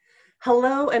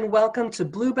Hello and welcome to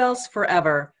Bluebells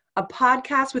Forever, a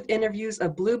podcast with interviews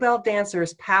of Bluebell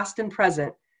dancers past and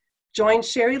present. Join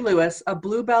Sherry Lewis, a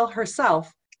Bluebell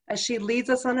herself, as she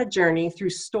leads us on a journey through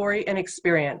story and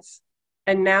experience.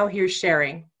 And now here's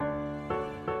Sherry.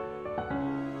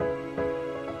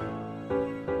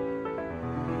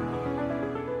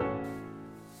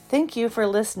 Thank you for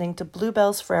listening to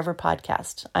Bluebells Forever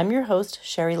podcast. I'm your host,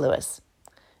 Sherry Lewis.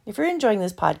 If you're enjoying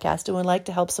this podcast and would like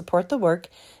to help support the work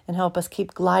and help us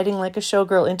keep gliding like a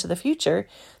showgirl into the future,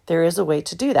 there is a way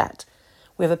to do that.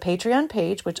 We have a Patreon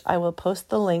page, which I will post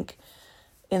the link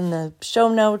in the show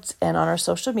notes and on our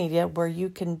social media, where you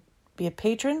can be a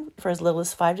patron for as little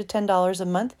as $5 to $10 a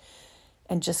month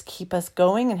and just keep us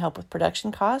going and help with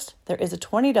production costs. There is a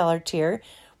 $20 tier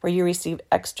where you receive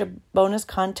extra bonus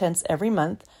contents every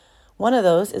month. One of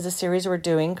those is a series we're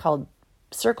doing called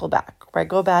Circle Back, where I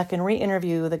go back and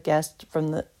re-interview the guest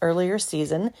from the earlier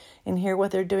season and hear what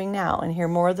they're doing now and hear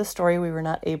more of the story we were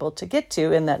not able to get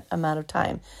to in that amount of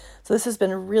time. So this has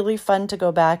been really fun to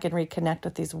go back and reconnect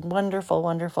with these wonderful,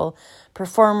 wonderful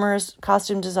performers,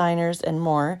 costume designers, and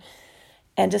more,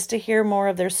 and just to hear more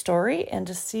of their story and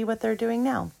to see what they're doing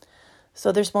now.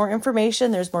 So there's more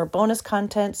information, there's more bonus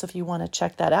content, so if you want to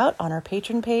check that out on our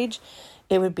Patreon page,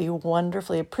 it would be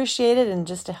wonderfully appreciated and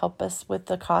just to help us with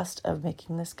the cost of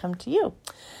making this come to you.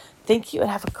 Thank you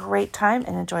and have a great time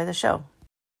and enjoy the show.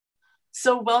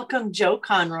 So welcome, Jo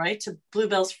Conroy, to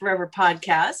Bluebells Forever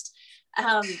podcast.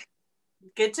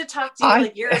 Good to talk to you.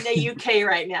 Like, you're in the UK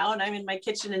right now and I'm in my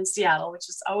kitchen in Seattle, which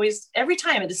is always, every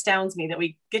time it astounds me that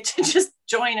we get to just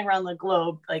join around the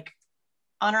globe, like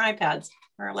on our iPads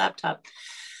or our laptop.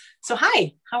 So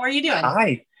hi, how are you doing?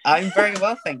 Hi. I'm very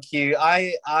well, thank you.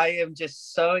 I am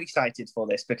just so excited for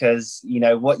this because, you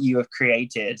know, what you have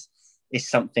created is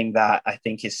something that I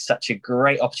think is such a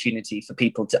great opportunity for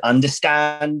people to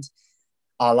understand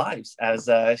our lives as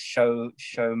show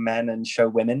men and show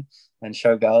women and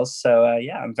show girls. So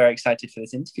I'm very excited for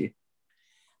this interview.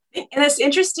 And it's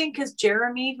interesting because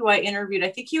Jeremy, who I interviewed, I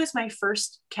think he was my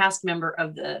first cast member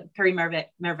of the Perry Merveille.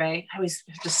 I always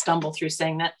have to stumble through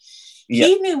saying that. Yeah.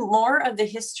 He knew more of the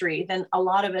history than a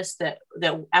lot of us that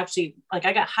actually, like,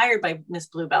 I got hired by Miss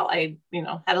Bluebell. I,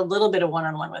 had a little bit of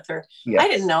one-on-one with her. Yes. I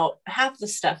didn't know half the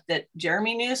stuff that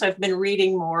Jeremy knew. So I've been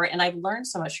reading more and I've learned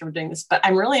so much from doing this, but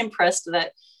I'm really impressed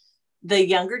that the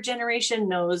younger generation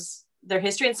knows their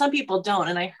history and some people don't.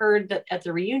 And I heard that at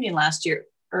the reunion last year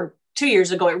or 2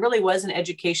 years ago, it really was an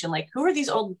education. Like, who are these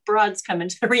old broads coming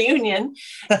to the reunion?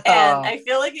 And I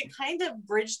feel like it kind of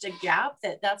bridged a gap.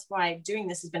 That's why doing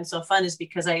this has been so fun, is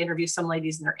because I interview some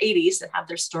ladies in their 80s that have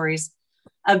their stories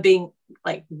of being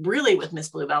like really with Miss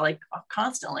Bluebell, like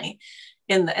constantly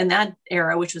in that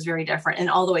era, which was very different, and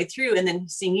all the way through. And then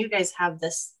seeing you guys have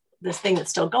this thing that's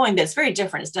still going, that's very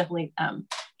different. It's definitely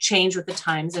changed with the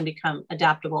times and become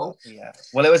adaptable. Yeah.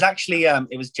 Well, it was actually,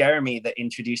 it was Jeremy that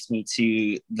introduced me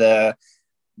to the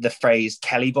phrase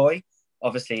Kelly boy,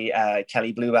 obviously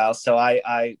Kelly Bluebell. So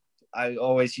I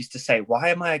always used to say, why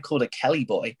am I called a Kelly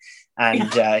boy?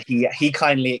 And he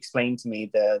kindly explained to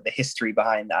me the history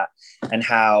behind that and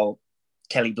how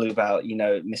Kelly Bluebell,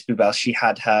 Miss Bluebell, she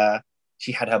had her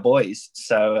boys.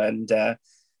 So, and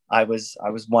I was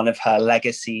one of her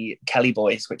legacy Kelly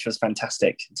boys, which was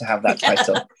fantastic to have that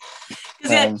title.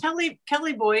 Because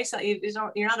Kelly boy, so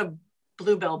you're not a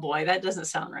Bluebell boy. That doesn't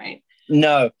sound right.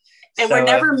 No. And we're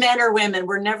never men or women.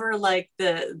 We're never like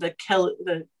the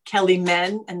Kelly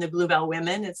men and the Bluebell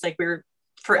women. It's like we're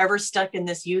forever stuck in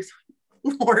this youth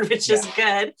ward, which is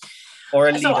good. Or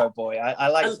a Lido boy. I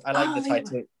like the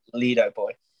title Lido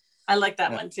boy. I like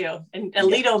that one too. And a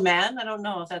Lido man, I don't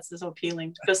know if that's so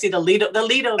appealing to go see the Lido men,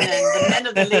 the men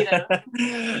of the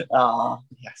Lido. Oh,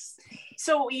 yes.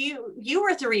 So you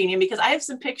were at the reunion, because I have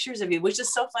some pictures of you, which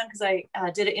is so fun, because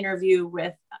I did an interview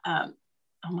with, oh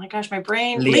my gosh, my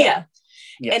brain, Leah.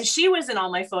 Yes. And she was in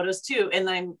all my photos too. And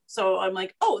I'm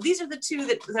like, oh, these are the two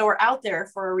that were out there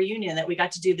for a reunion that we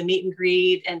got to do the meet and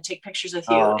greet and take pictures with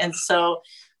you. Oh. And so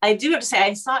I do have to say,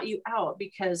 I sought you out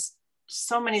because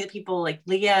so many of the people like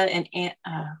Leah and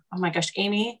oh my gosh,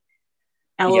 Amy,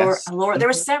 Laura, there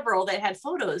were several that had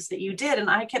photos that you did. And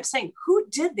I kept saying, who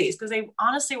did these? Because they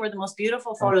honestly were the most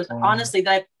beautiful photos, honestly,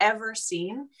 that I've ever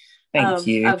seen. Thank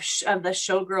you. Of the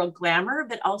showgirl glamour,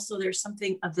 but also there's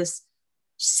something of this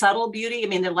subtle beauty. I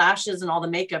mean, the lashes and all the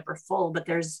makeup are full, but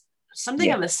there's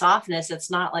something of a softness. It's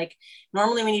not like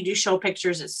normally when you do show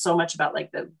pictures, it's so much about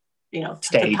like the, how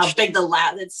big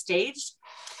it's staged.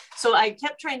 So I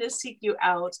kept trying to seek you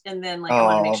out, and then I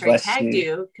want to make sure I tagged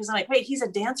you, because I'm like, wait, he's a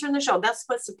dancer in the show. That's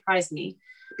what surprised me,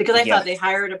 because I thought they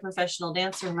hired a professional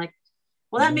dancer. I'm like,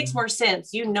 well, that makes more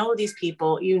sense. You know these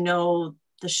people,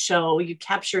 the show? You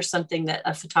capture something that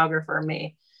a photographer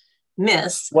may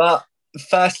miss. Well,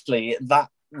 firstly, that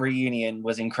reunion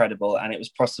was incredible, and it was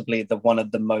possibly one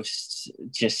of the most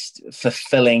just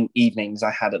fulfilling evenings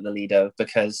I had at the Lido,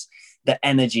 because the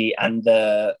energy and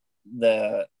the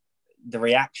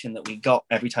reaction that we got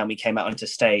every time we came out onto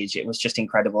stage, it was just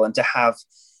incredible. And to have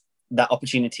that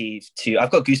opportunity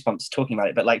I've got goosebumps talking about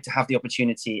it, but like to have the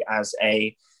opportunity as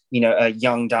a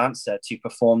young dancer to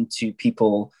perform to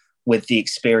people with the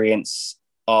experience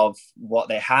of what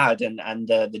they had and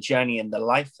the journey and the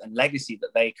life and legacy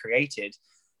that they created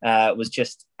was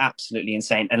just absolutely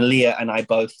insane. And Leah and I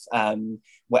both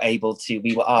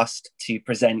we were asked to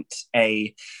present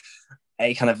a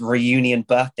kind of reunion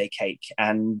birthday cake.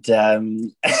 And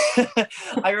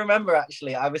I remember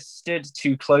actually I was stood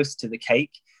too close to the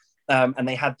cake, and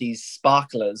they had these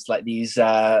sparklers, like these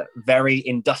very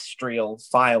industrial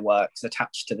fireworks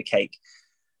attached to the cake.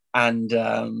 And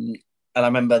I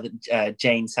remember that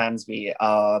Jane Sansby,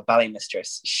 our ballet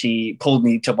mistress, she pulled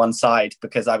me to one side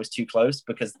because I was too close,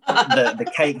 because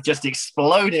the cake just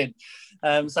exploded.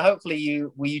 So hopefully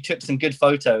you took some good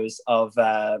photos of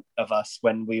us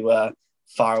when we were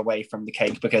far away from the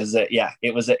cake, because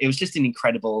it was just an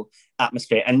incredible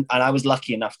atmosphere. And I was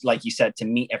lucky enough, like you said, to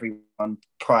meet everyone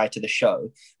prior to the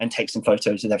show and take some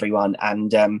photos with everyone.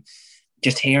 And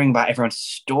just hearing about everyone's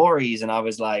stories, and I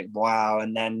was like, wow.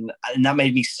 And that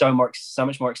made me so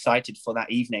much more excited for that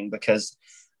evening, because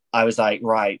I was like,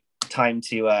 right, time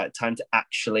to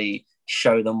actually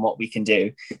show them what we can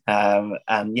do.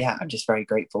 And yeah, I'm just very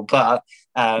grateful. But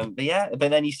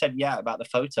then you said about the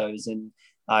photos, and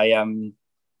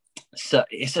so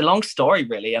it's a long story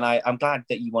really, and I'm glad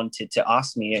that you wanted to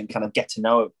ask me and kind of get to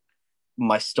know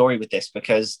my story with this,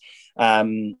 because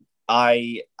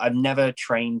I've never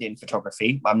trained in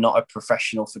photography. I'm not a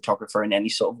professional photographer in any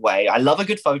sort of way. I love a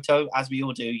good photo, as we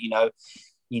all do,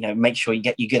 make sure you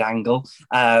get your good angle.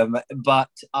 But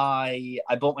I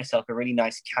bought myself a really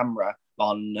nice camera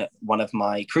on one of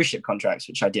my cruise ship contracts,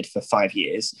 which I did for 5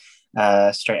 years,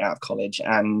 straight out of college,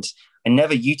 and I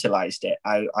never utilized it.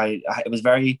 It was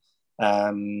very,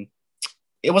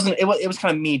 it was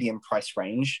kind of medium price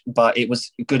range, but it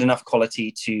was good enough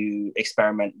quality to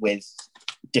experiment with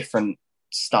different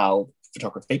style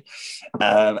photography.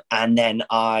 And then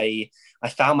I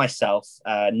found myself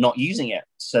not using it.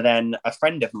 So then a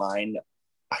friend of mine,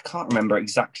 I can't remember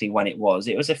exactly when it was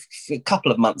a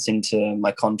couple of months into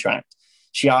my contract,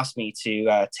 she asked me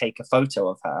to take a photo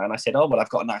of her. And I said, oh, well, I've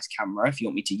got a nice camera if you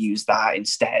want me to use that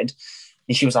instead.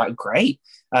 And she was like, great.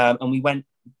 And we went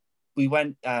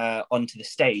onto the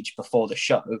stage before the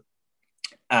show.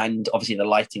 And obviously the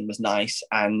lighting was nice.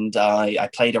 And I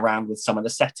played around with some of the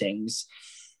settings.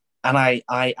 And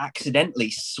I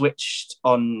accidentally switched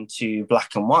on to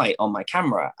black and white on my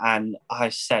camera. And I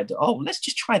said, oh, let's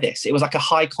just try this. It was like a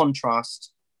high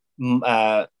contrast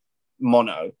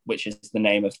mono, which is the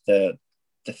name of the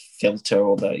filter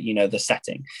or the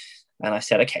setting. And I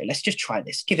said, okay, let's just try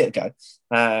this, give it a go.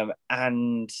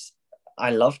 And I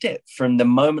loved it. From the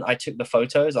moment I took the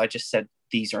photos, I just said,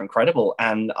 these are incredible.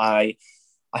 And I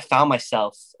found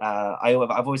myself,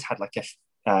 I've always had like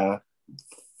a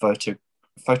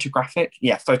photographic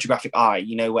eye,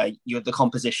 where you're the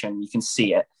composition, you can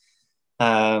see it.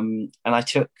 And I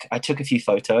took a few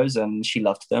photos, and she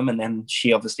loved them. And then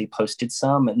she obviously posted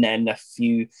some. And then a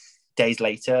few days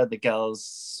later, the girls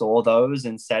saw those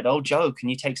and said, oh, Joe, can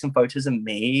you take some photos of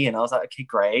me? And I was like, okay,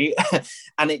 great.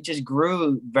 And it just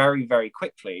grew very, very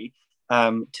quickly,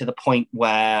 to the point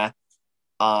where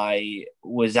I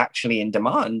was actually in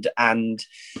demand. And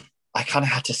I kind of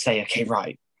had to say, okay,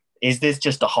 right, is this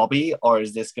just a hobby, or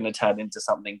is this going to turn into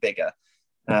something bigger?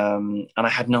 And I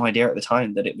had no idea at the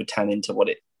time that it would turn into what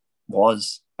it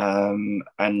was. And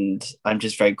I'm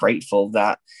just very grateful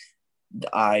that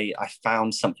I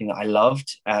found something that I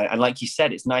loved. And like you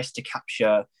said, it's nice to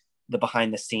capture the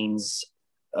behind the scenes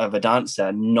of a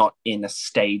dancer, not in a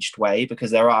staged way,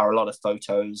 because there are a lot of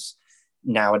photos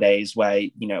nowadays where,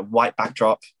 white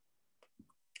backdrop,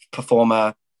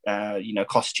 performer,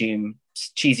 costume,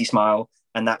 cheesy smile,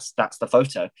 and that's the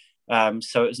photo.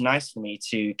 So it was nice for me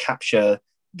to capture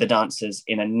the dancers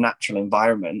in a natural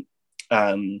environment,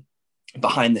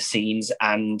 behind the scenes,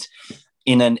 and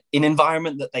in an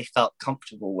environment that they felt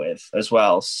comfortable with as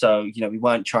well. So, we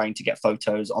weren't trying to get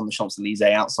photos on the Champs-Elysees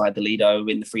outside the Lido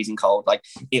in the freezing cold. Like,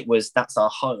 that's our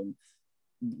home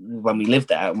when we lived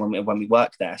there, when we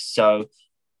worked there. So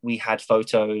we had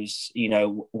photos,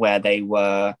 where they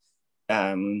were,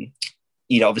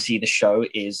 obviously the show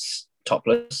is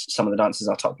topless. Some of the dancers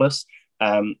are topless.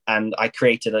 And I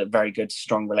created a very good,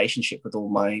 strong relationship with all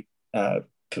my,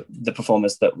 the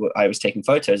performers that I was taking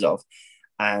photos of.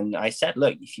 And I said,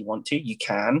 look, if you want to, you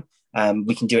can.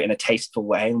 We can do it in a tasteful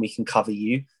way, and we can cover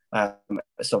you.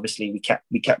 So obviously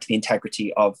we kept the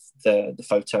integrity of the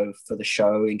photo for the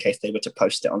show in case they were to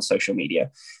post it on social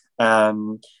media.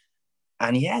 And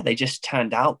yeah, they just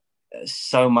turned out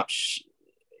so much,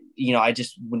 I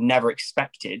just would never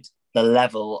expected the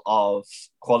level of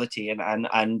quality.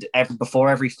 And before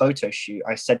every photo shoot,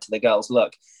 I said to the girls,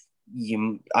 look,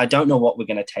 I don't know what we're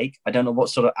going to take. I don't know what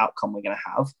sort of outcome we're going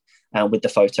to have with the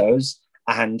photos.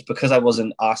 And because I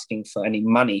wasn't asking for any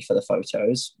money for the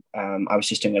photos, I was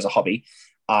just doing it as a hobby.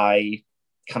 I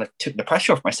kind of took the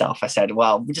pressure off myself. I said,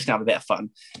 well, we're just gonna have a bit of fun.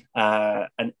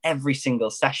 And every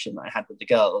single session I had with the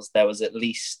girls, there was at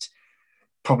least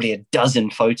probably a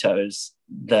dozen photos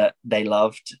that they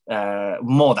loved,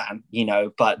 more than,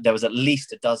 but there was at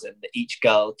least a dozen that each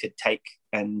girl could take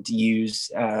and use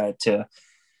to,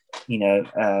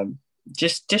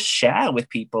 just share with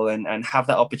people and have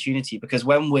that opportunity. Because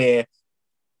when we're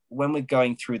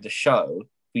going through the show,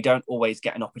 we don't always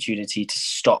get an opportunity to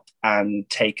stop and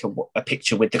take a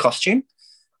picture with the costume.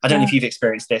 I don't know if you've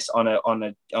experienced this on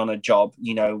a job.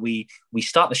 We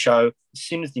start the show, as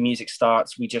soon as the music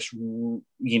starts, we just,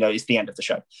 it's the end of the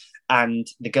show. And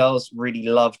the girls really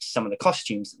loved some of the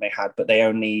costumes that they had, but they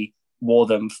only wore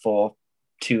them for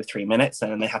 2 or 3 minutes,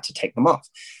 and then they had to take them off.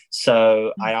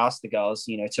 So I asked the girls,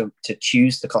 to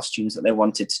choose the costumes that they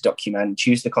wanted to document,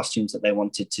 choose the costumes that they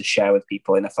wanted to share with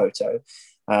people in a photo.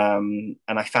 And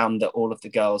I found that all of the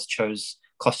girls chose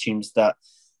costumes that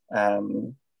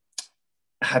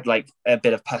had like a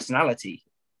bit of personality,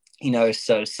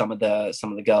 so some of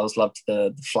the girls loved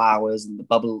the flowers and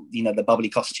the bubbly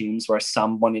costumes, whereas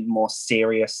some wanted more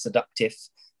serious, seductive,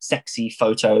 sexy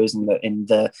photos. And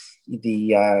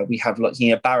we have lots,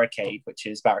 barricade, which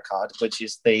is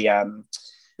the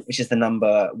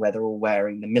number where they're all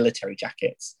wearing the military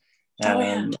jackets.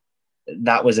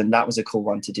 That was a cool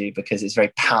one to do because it's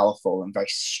very powerful and very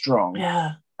strong.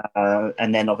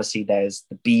 And then obviously there's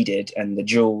the beaded and the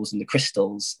jewels and the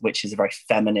crystals, which is a very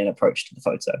feminine approach to the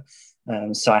photo.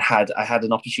 So I had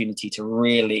an opportunity to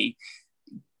really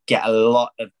get a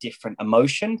lot of different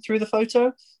emotion through the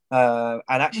photo. And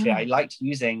actually I liked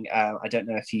using, I don't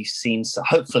know if you've seen, so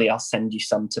hopefully I'll send you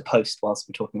some to post whilst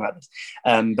we're talking about this.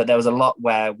 But there was a lot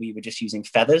where we were just using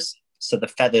feathers. So the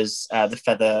feathers,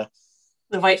 the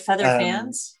white feather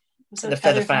fans. The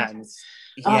feather fans.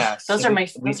 Yeah. Those are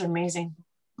amazing.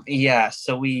 Yeah.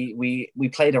 So we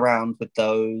played around with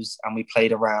those, and we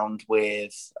played around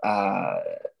with a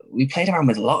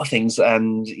lot of things.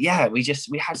 And yeah, we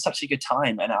had such a good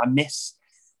time, and I miss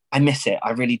it.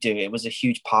 I really do. It was a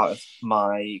huge part of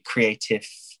my creative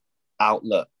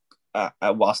outlook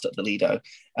whilst at the Lido.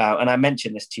 And I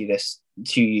mentioned this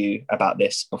to you about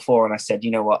this before, and I said, you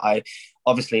know what,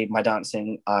 obviously my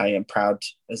dancing, I am proud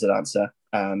as a dancer,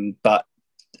 but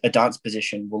a dance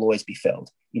position will always be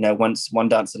filled. Once one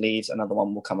dancer leaves, another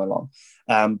one will come along.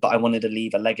 But I wanted to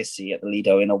leave a legacy at the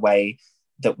Lido in a way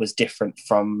that was different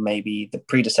from maybe the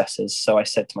predecessors. So I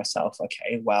said to myself,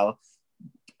 okay, well,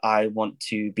 I want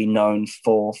to be known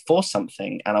for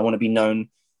something, and I want to be known.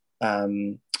 I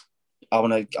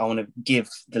want to give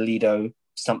the Lido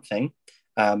something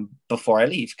before I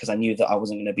leave, because I knew that I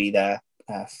wasn't going to be there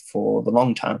for the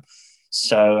long time.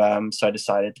 So I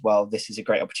decided, well, this is a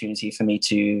great opportunity for me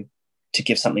to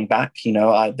give something back.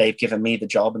 They've given me the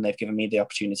job and they've given me the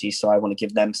opportunity, so I want to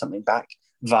give them something back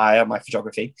via my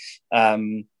photography.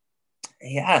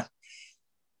 Yeah.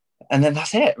 And then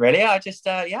that's it, really.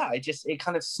 It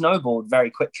kind of snowballed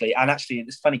very quickly. And actually,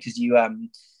 it's funny because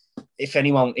if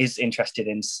anyone is interested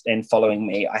in following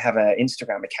me, I have an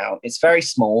Instagram account. It's very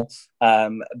small,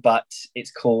 but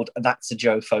it's called That's a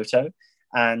Joe Photo.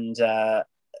 And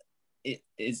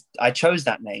I chose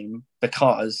that name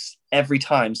because every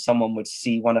time someone would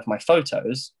see one of my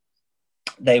photos,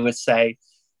 they would say,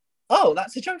 "Oh,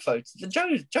 that's a Joe photo.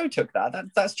 Joe took that.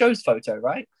 That's Joe's photo,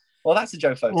 right? Well, that's a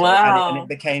Joe photo." Wow. And it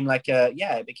became like a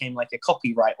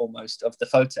copyright almost of the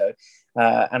photo.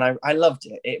 And I loved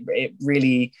it. It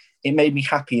really made me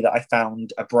happy that I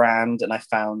found a brand and I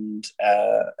found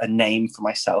a name for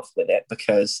myself with it,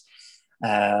 because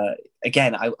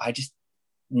again, I just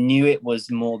knew it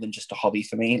was more than just a hobby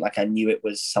for me. Like, I knew it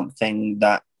was something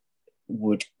that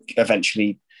would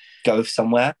eventually go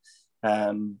somewhere.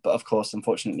 But of course,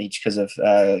 unfortunately, because of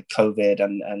COVID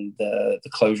and the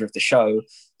closure of the show,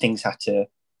 things had to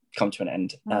come to an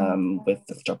end with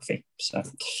the photography. So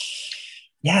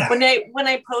yeah. When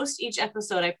I post each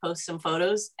episode, I post some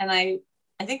photos, and I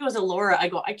think it was Alora. I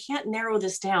go, I can't narrow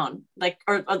this down, like,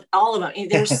 or all of them.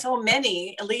 There's so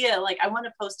many. Aaliyah, like, I want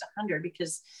to post 100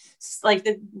 because, like,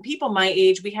 the people my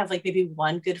age, we have like maybe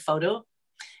one good photo,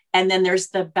 And then there's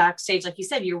the backstage, like you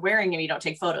said, you're wearing them, you don't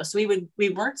take photos. So we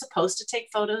weren't supposed to take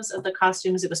photos of the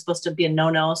costumes. It was supposed to be a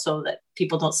no-no so that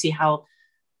people don't see how,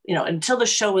 until the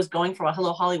show was going for a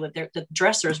Hello Hollywood, the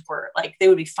dressers were like, they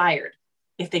would be fired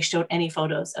if they showed any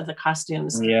photos of the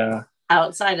costumes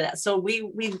outside of that. So we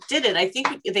did it. I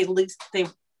think they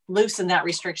loosened that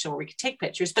restriction where we could take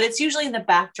pictures, but it's usually in the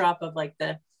backdrop of like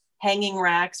the hanging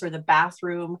racks or the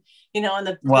bathroom, and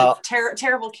the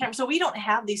terrible camera. So we don't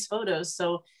have these photos.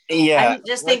 So I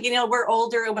just think, we're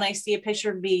older. And when I see a picture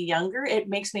of me younger, it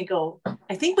makes me go,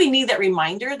 I think we need that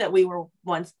reminder that we were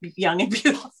once young and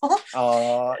beautiful.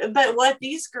 But what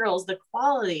these girls, the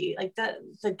quality, like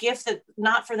the gift that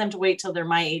not for them to wait till they're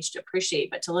my age to appreciate,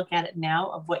 but to look at it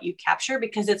now of what you capture,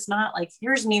 because it's not like,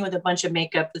 here's me with a bunch of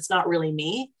makeup. That's not really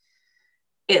me.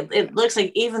 It looks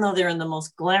like, even though they're in the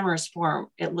most glamorous form,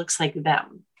 it looks like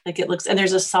them. Like it looks, and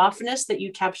there's a softness that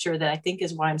you capture that I think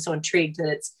is why I'm so intrigued that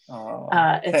it's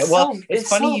funny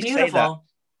so you beautiful. say that.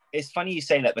 It's funny you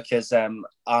say that because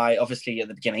I obviously at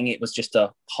the beginning it was just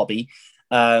a hobby,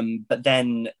 but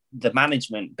then the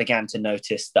management began to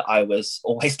notice that I was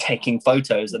always taking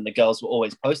photos and the girls were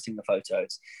always posting the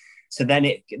photos. So then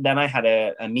I had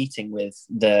a meeting with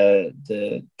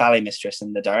the ballet mistress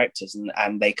and the directors,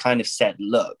 and they kind of said,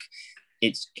 look,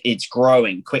 it's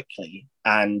growing quickly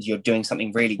and you're doing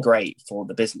something really great for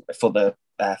the business, for the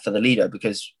Lido,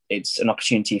 because it's an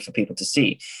opportunity for people to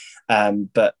see.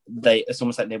 But it's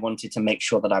almost like they wanted to make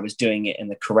sure that I was doing it in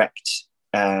the correct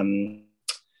not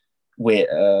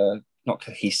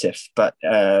cohesive, but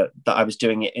that I was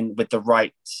doing it with the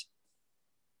right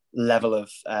level of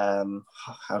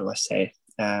how do I say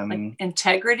like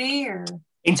integrity or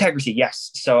integrity.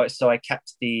 Yes. So I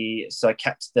kept the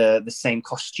same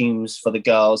costumes for the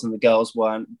girls, and the girls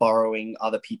weren't borrowing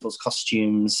other people's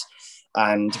costumes,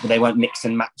 and they weren't mix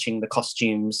and matching the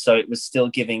costumes, so it was still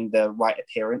giving the right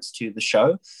appearance to the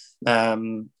show,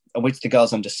 which the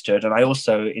girls understood. And I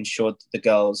also ensured that the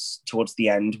girls towards the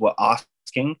end were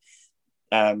asking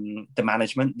the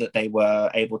management that they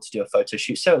were able to do a photo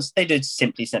shoot. So they did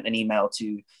simply send an email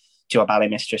to our ballet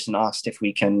mistress and asked if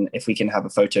we can have a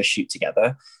photo shoot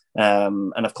together.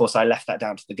 And of course I left that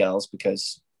down to the girls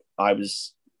because I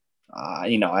was,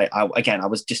 I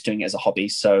was just doing it as a hobby.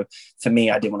 So for me,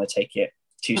 I didn't want to take it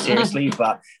too seriously,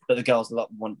 but the girls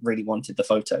really wanted the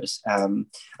photos. And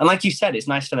like you said, it's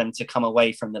nice for them to come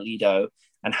away from the Lido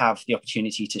and have the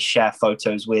opportunity to share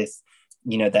photos with,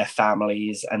 their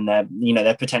families and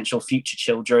their potential future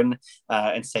children,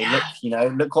 and say,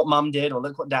 look what mum did, or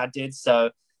look what dad did.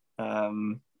 So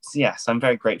yes, I'm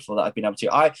very grateful that I've been able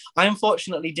to. I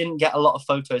unfortunately didn't get a lot of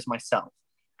photos myself.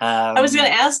 I was going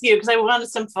to ask you, because I wanted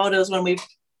some photos when we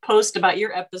post about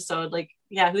your episode. Like,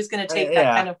 who's going to take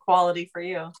that kind of quality for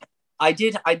you? I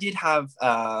did have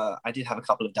a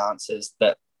couple of dancers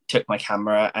that took my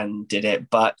camera and did it,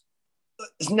 but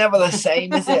it's never the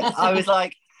same, is it? I was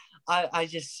like, I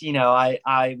just,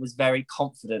 I was very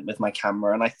confident with my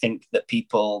camera, and I think that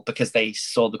people, because they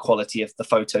saw the quality of the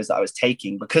photos that I was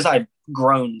taking, because I'd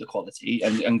grown the quality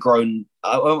and grown,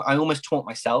 I almost taught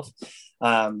myself,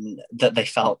 that they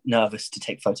felt nervous to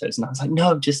take photos, and I was like,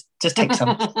 no, just take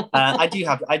some. I do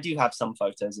have some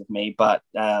photos of me, but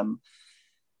it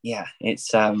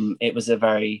was a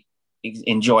very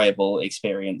enjoyable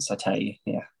experience, I tell you.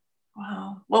 Yeah.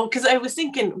 Wow. Well, because I was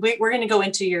thinking we're going to go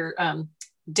into your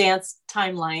dance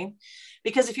timeline,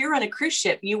 because if you're on a cruise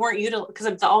ship, you weren't because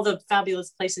of all the fabulous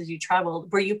places you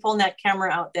traveled. Were you pulling that camera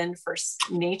out then for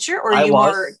nature, or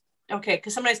were okay?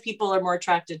 Because sometimes people are more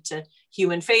attracted to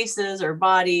human faces or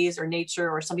bodies or nature,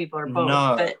 or some people are both.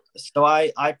 No, so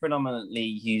I predominantly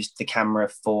used the camera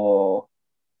for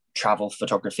travel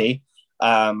photography,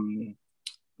 but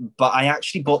I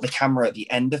actually bought the camera at the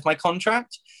end of my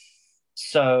contract,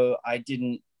 so I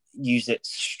didn't use it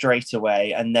straight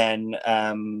away. And then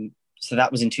so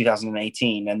that was in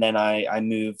 2018, and then I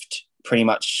moved pretty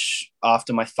much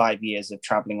after my 5 years of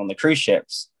traveling on the cruise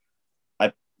ships.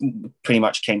 I pretty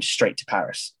much came straight to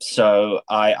Paris, so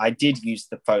I did use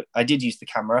the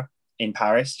camera in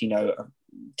Paris,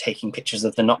 taking pictures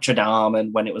of the Notre Dame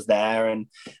and when it was there, and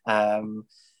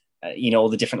all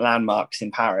the different landmarks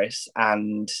in Paris,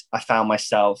 and I found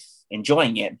myself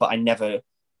enjoying it, but I never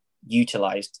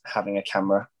utilized having a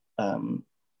camera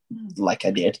like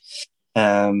I did.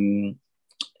 And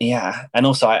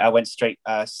also I went straight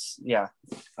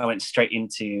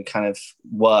into kind of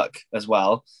work as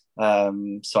well,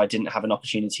 so I didn't have an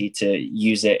opportunity to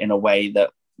use it in a way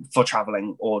that for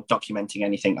traveling or documenting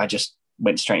anything. I just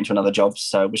went straight into another job.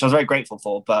 So, which I was very grateful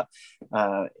for, but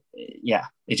yeah,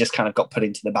 it just kind of got put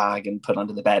into the bag and put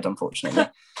under the bed, unfortunately.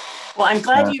 Well, I'm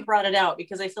glad you brought it out,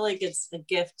 because I feel like it's a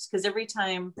gift. Because every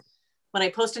time when I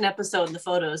post an episode and the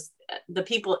photos, the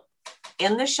people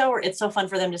in the show, it's so fun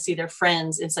for them to see their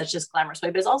friends in such a glamorous way,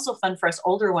 but it's also fun for us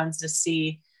older ones to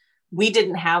see we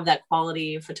didn't have that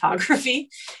quality of photography,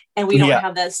 and we don't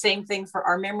have that same thing for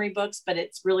our memory books, but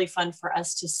it's really fun for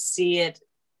us to see it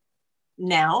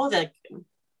now, that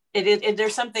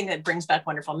there's something that brings back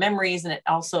wonderful memories. And it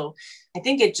also, I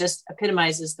think it just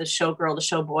epitomizes the showgirl, the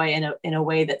showboy in a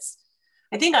way that's,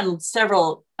 I think on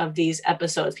several of these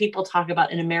episodes, people talk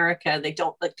about in America, they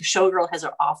don't like the showgirl has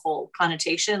an awful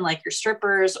connotation, like your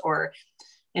strippers, or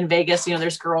in Vegas, you know,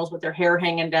 there's girls with their hair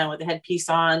hanging down with a headpiece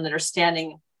on that are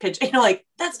standing, you know, like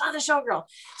that's not the showgirl.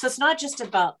 So it's not just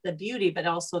about the beauty, but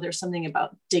also there's something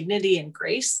about dignity and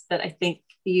grace that I think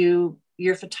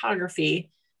your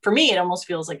photography, for me, it almost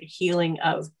feels like a healing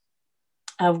of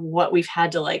what we've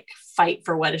had to like fight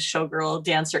for what a showgirl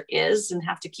dancer is, and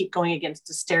have to keep going against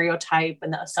the stereotype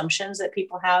and the assumptions that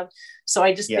people have. So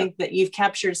I just think that you've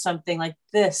captured something like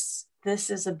this. This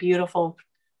is a beautiful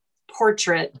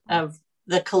portrait of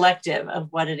the collective of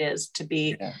what it is to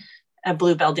be a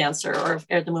Bluebell dancer, or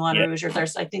the Moulin Rouge, or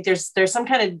I think there's some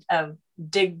kind of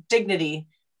dignity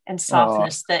and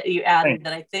softness that you added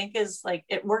that I think is like,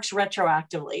 it works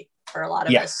retroactively for a lot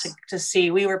of us to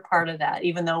see we were part of that,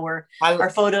 even though our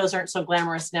photos aren't so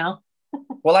glamorous now.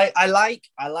 Well, I like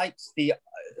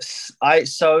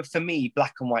so for me,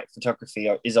 black and white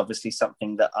photography is obviously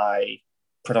something that I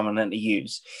predominantly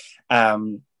use.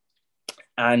 And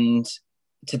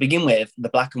to begin with, the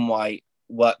black and white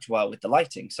worked well with the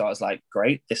lighting. So I was like,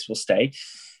 great, this will stay.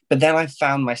 But then I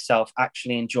found myself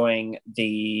actually enjoying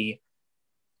the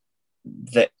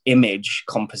image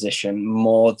composition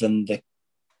more than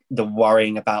the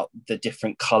worrying about the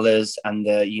different colors and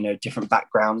the, you know, different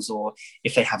backgrounds, or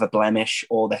if they have a blemish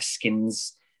or their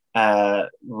skin's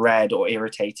red or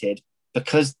irritated.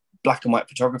 Because black and white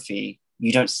photography,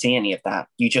 you don't see any of that.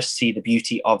 You just see the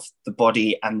beauty of the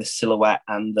body and the silhouette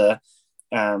and the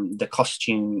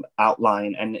costume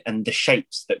outline and the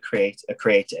shapes that are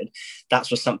created.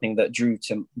 That's was something that drew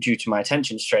to my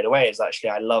attention straight away. Is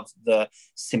actually, I love the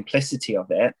simplicity of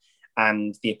it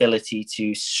and the ability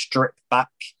to strip back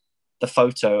the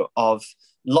photo of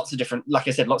lots of different, like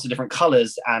I said, lots of different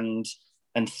colors and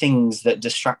things that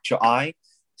distract your eye.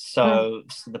 So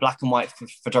the black and white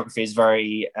photography is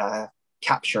very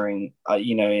capturing,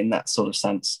 you know, in that sort of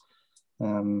sense.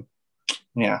 So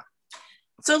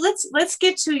let's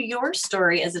get to your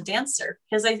story as a dancer,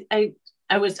 because I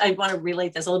want to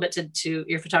relate this a little bit to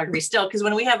your photography still, because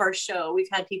when we have our show, we've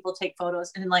had people take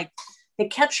photos and like they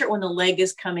capture it when the leg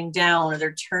is coming down or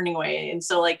they're turning away. And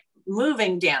so like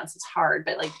moving dance is hard,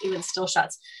 but like even still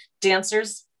shots,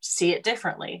 dancers see it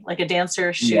differently. Like a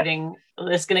dancer shooting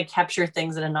is going to capture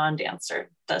things that a non-dancer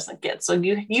doesn't get. So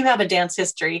you have a dance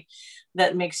history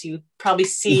that makes you probably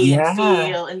see and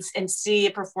feel and see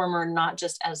a performer not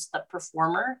just as the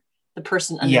performer, the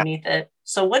person underneath it.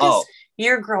 So what is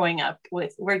your growing up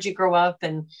with? Where'd you grow up,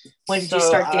 and when did you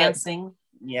start dancing?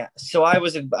 So I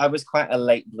was quite a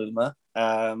late bloomer.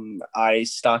 I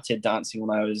started dancing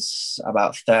when I was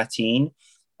about 13,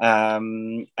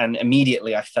 and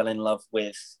immediately I fell in love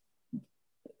with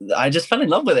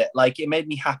it. Like, it made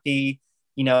me happy.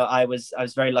 You know, I was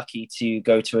very lucky to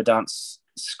go to a dance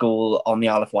school on the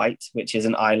Isle of Wight, which is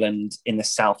an island in the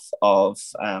south of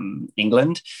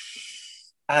England,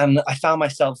 and I found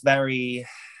myself it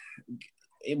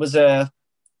was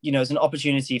an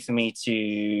opportunity for me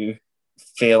to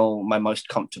feel my most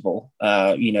comfortable,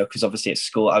 you know, because obviously at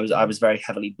school I was very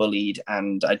heavily bullied,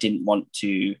 and I didn't want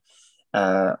to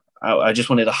I just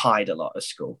wanted to hide a lot at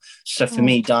school. So for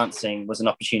me, dancing was an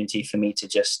opportunity for me to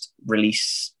just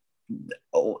release,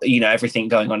 you know, everything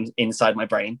going on inside my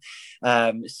brain.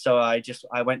 So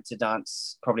I went to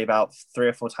dance probably about 3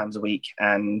 or 4 times a week,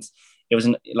 and it was,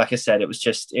 like I said, it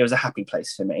was a happy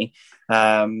place for me.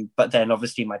 But then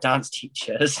obviously my dance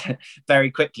teachers very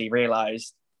quickly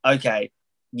realized, okay,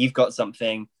 you've got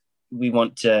something, we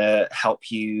want to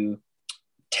help you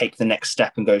take the next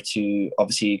step and go to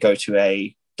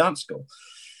a dance school.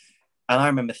 And I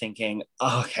remember thinking,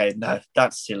 oh, okay, no,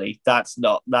 that's silly. That's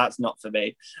not for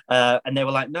me. And they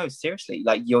were like, no, seriously,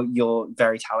 like you're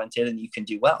very talented and you can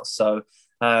do well. So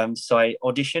I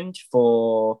auditioned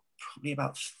for probably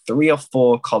about 3 or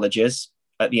 4 colleges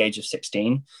at the age of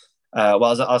 16. I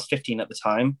was 15 at the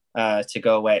time, to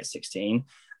go away at 16.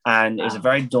 And it was a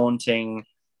very daunting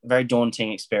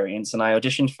experience. And I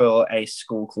auditioned for a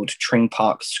school called Tring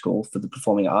Park School for the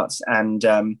Performing Arts. And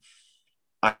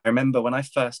I remember when I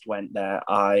first went there,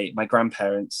 my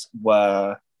grandparents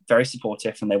were very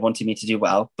supportive and they wanted me to do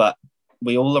well, but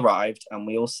we all arrived and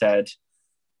we all said,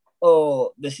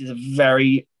 oh, this is a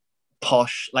very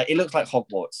posh, like it looked like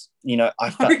Hogwarts. You know,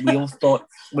 I felt we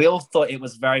all thought it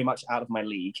was very much out of my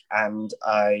league. And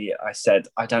I said,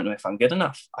 I don't know if I'm good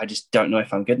enough. I just don't know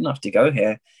if I'm good enough to go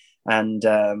here. And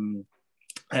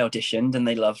I auditioned and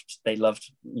they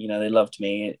loved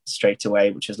me straight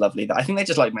away, which was lovely. I think they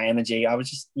just liked my energy. I was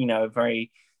just, you know, a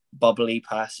very bubbly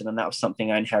person, and that was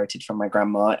something I inherited from my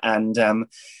grandma. And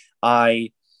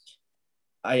I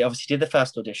obviously did the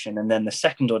first audition, and then the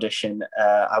second audition,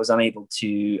 I was unable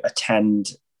to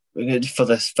attend for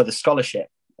the scholarship.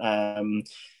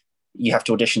 You have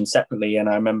to audition separately, and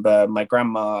I remember my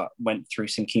grandma went through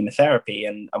some chemotherapy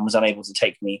and was unable to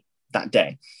take me that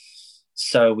day.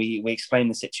 So we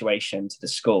explained the situation to the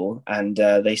school, and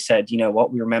they said, you know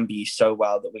what, we remember you so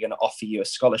well that we're going to offer you a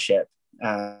scholarship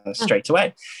straight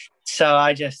away. So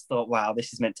I just thought, wow,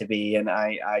 this is meant to be. And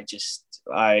my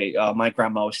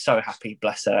grandma was so happy,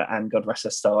 bless her, and God rest her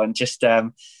soul. And just,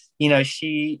 you know,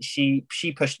 she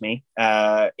pushed me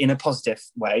in a positive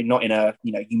way, not in a,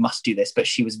 you know, you must do this, but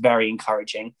she was very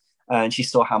encouraging, and she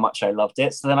saw how much I loved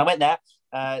it. So then I went there,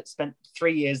 spent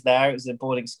 3 years there. It was a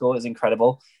boarding school. It was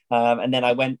incredible. And then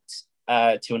I went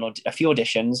to a few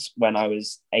auditions when I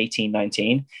was 18,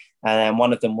 19. And then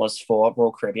one of them was for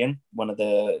Royal Caribbean, one of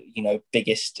the, you know,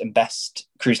 biggest and best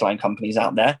cruise line companies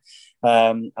out there.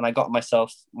 And I got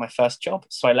myself my first job.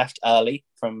 So I left early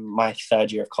from my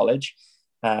third year of college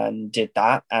and did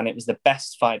that. And it was the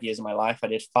best 5 years of my life. I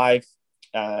did 5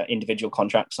 individual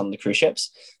contracts on the cruise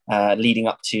ships, leading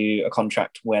up to a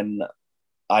contract when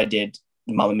I did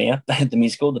Mamma Mia, the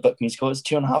musical, the book musical. It was a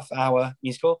 2.5-hour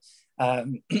musical.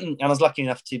 And I was lucky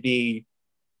enough to be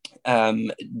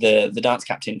the dance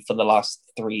captain for the last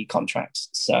 3 contracts.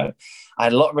 So I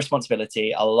had a lot of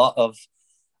responsibility, a lot of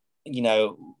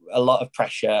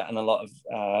pressure, and a lot of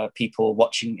people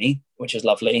watching me, which is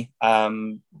lovely.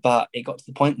 But it got to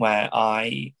the point where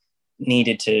I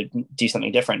needed to do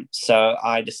something different. So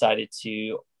I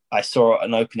saw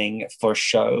an opening for a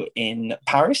show in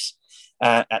Paris,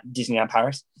 at Disneyland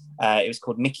Paris. It was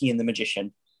called Mickey and the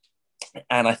Magician.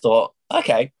 And I thought,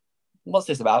 okay, what's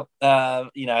this about?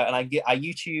 You know, and I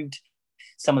YouTubed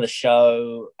some of the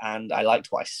show and I liked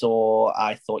what I saw.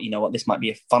 I thought, you know what, this might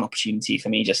be a fun opportunity for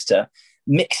me just to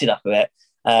mix it up a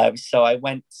bit. So I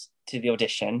went to the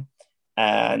audition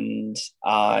and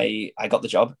I got the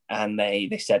job, and they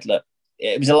said, look,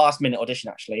 it was a last minute audition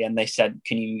actually. And they said,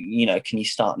 can you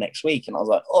start next week? And I was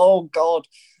like, oh God.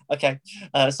 Okay.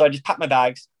 So I just packed my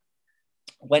bags,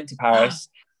 went to Paris,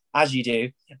 as you do,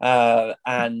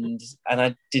 and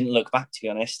I didn't look back, to be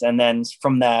honest. And then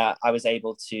from there, I was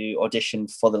able to audition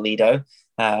for the Lido.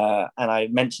 And I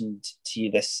mentioned to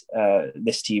you this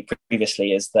to you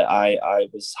previously, is that I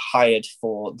was hired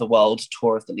for the world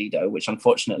tour of the Lido, which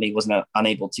unfortunately wasn't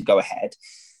unable to go ahead.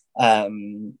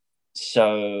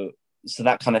 So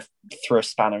that kind of threw a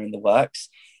spanner in the works.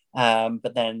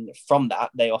 But then from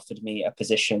that, they offered me a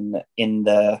position in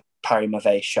the Paris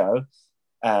Mauvais show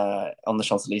on the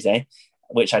Champs-Élysées,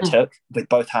 which I took with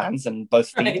both hands and both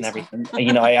feet and everything. And,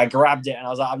 you know, I grabbed it and I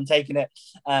was like, I'm taking it.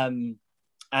 And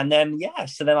then,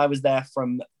 so then I was there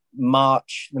from the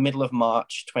middle of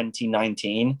March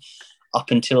 2019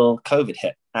 up until COVID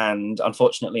hit. And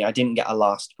unfortunately, I didn't get a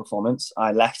last performance.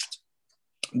 I left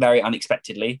very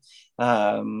unexpectedly.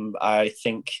 I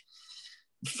think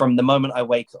from the moment I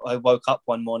woke up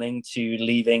one morning to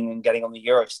leaving and getting on the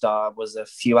Eurostar was a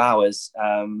few hours.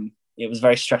 It was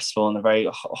very stressful and a very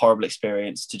horrible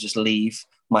experience to just leave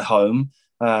my home.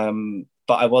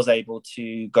 But I was able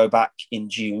to go back in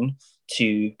June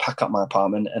to pack up my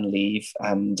apartment and leave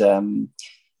and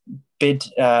bid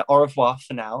au revoir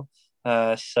for now.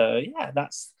 So yeah,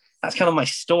 that's kind of my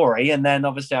story. And then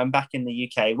obviously I'm back in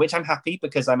the UK, which I'm happy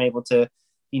because I'm able to,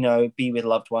 you know, be with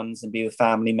loved ones and be with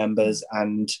family members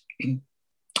and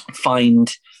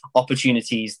find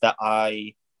opportunities that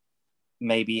I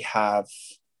maybe have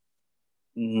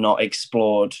not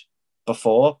explored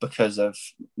before because of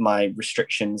my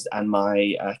restrictions and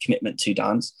my commitment to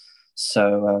dance.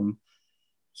 So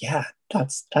yeah,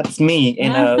 that's me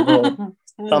in a little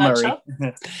summary.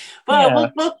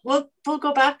 Well, yeah. we'll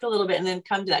go back a little bit and then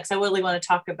come to that, because I really want to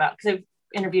talk about, because I've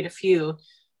interviewed a few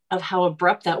of how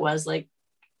abrupt that was, like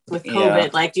with COVID. Yeah.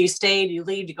 Like, do you stay, do you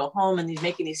leave, do you go home? And he's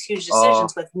making these huge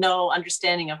decisions with no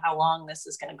understanding of how long this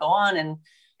is going to go on, and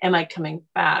am I coming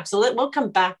back? So we'll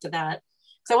come back to that.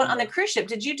 So I went on the cruise ship.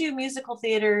 Did you do musical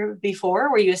theater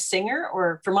before? Were you a singer?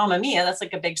 Or for Mamma Mia, that's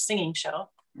like a big singing show.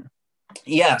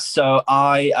 Yeah, so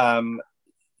I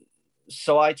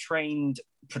trained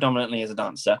predominantly as a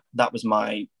dancer. That was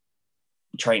my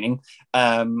training.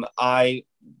 I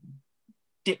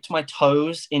dipped my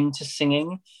toes into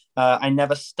singing. I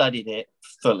never studied it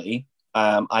fully.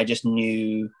 I just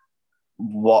knew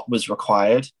what was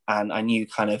required, and I knew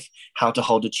kind of how to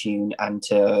hold a tune and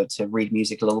to read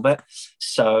music a little bit.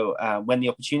 So when the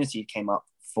opportunity came up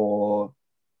for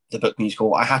the book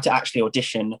musical, I had to actually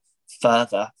audition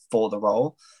further for the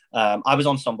role. I was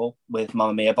ensemble with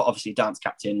Mamma Mia, but obviously dance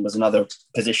captain was another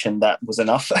position that was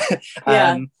enough.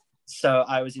 Yeah. So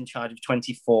I was in charge of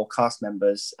 24 cast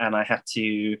members, and I had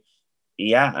to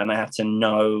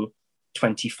know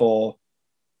 24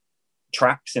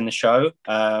 tracks in the show,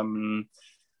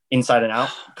 inside and out,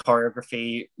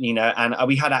 choreography, and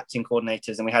we had acting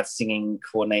coordinators and we had singing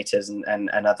coordinators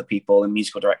and other people and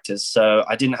musical directors. So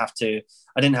I didn't have to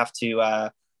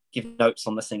give notes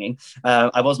on the singing.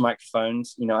 I was microphoned,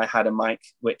 I had a mic,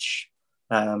 which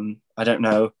I don't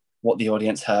know what the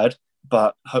audience heard,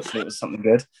 but hopefully it was something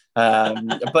good.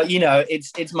 But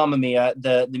it's Mamma Mia.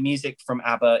 The music from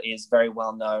ABBA is very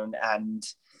well known, and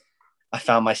I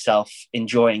found myself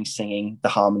enjoying singing the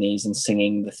harmonies and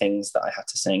singing the things that I had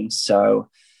to sing. So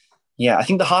yeah, I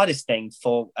think the hardest thing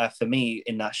for me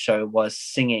in that show was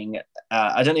singing.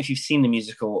 I don't know if you've seen the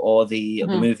musical or the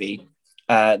movie,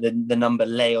 the number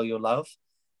 "Lay All Your Love,"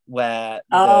 where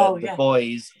the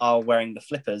boys are wearing the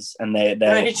flippers and they're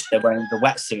wearing the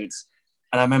wetsuits.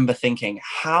 And I remember thinking,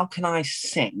 how can I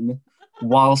sing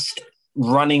whilst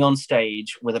running on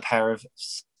stage with a pair of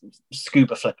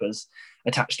scuba flippers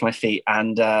attached to my feet?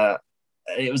 And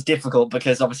it was difficult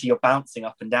because obviously you're bouncing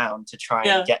up and down to try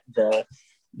and get the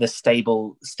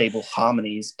stable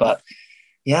harmonies. But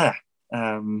yeah,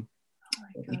 I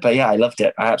loved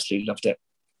it. I absolutely loved it.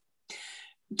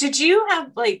 Did you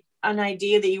have like an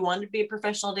idea that you wanted to be a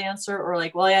professional dancer, or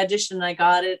like, well, I auditioned and I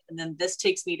got it, and then this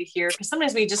takes me to here? Because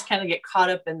sometimes we just kind of get caught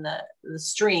up in the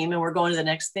stream and we're going to the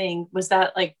next thing. Was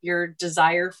that like your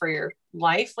desire for your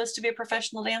life, was to be a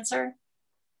professional dancer?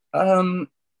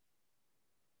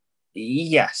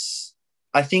 Yes.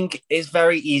 I think it's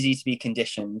very easy to be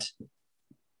conditioned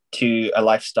to a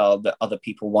lifestyle that other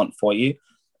people want for you.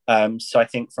 So I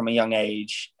think from a young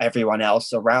age, everyone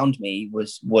else around me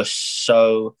was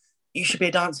so, you should be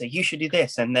a dancer, you should do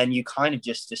this. And then you kind of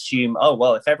just assume, oh,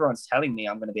 well, if everyone's telling me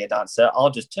I'm going to be a dancer,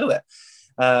 I'll just do it.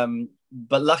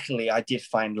 But luckily I did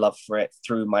find love for it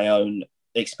through my own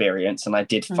experience. And I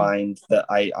did find that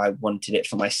I wanted it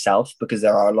for myself, because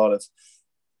there are a lot of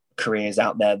careers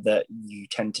out there that you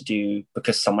tend to do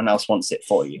because someone else wants it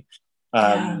for you.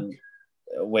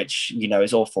 Which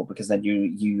is awful, because then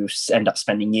you end up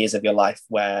spending years of your life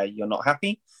where you're not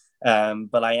happy.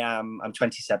 But I'm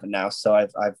 27 now, so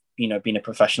I've been a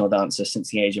professional dancer since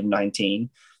the age of 19,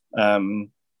 and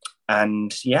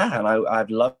I've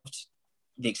loved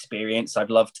the experience. I've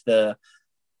loved the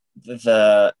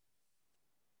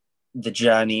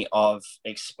journey of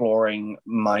exploring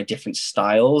my different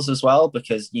styles as well,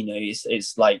 because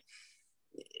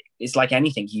it's like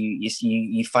anything,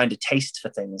 you find a taste for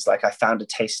things. Like I found a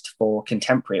taste for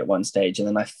contemporary at one stage, and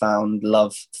then I found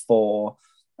love for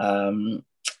the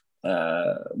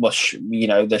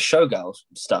showgirl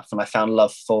stuff, and I found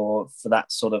love for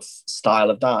that sort of style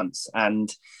of dance.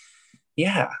 And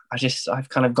I've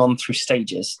kind of gone through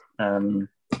stages.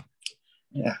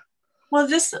 Well,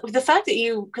 the fact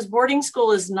that because boarding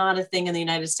school is not a thing in the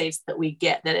United States that we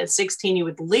get, that at 16 you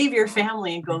would leave your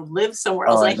family and go live somewhere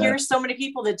else. I hear so many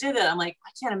people that do that. I'm like, I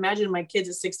can't imagine my kids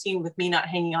at 16 with me not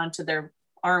hanging on to their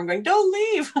arm going, don't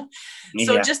leave.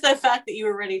 So just the fact that you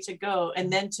were ready to go, and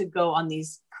then to go on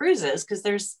these cruises,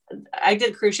 because I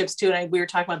did cruise ships too, and we were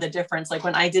talking about the difference. Like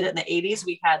when I did it in the 80s,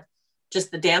 we had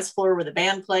just the dance floor where the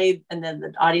band played, and then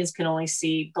the audience can only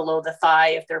see below the thigh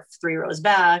if they're 3 rows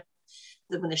back.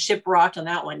 When the ship rocked on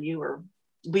that one,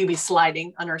 we'd be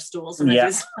sliding on our stools, and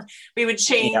we would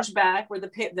change back where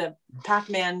the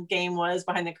Pac-Man game was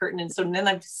behind the curtain. And so then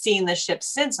I've seen the ship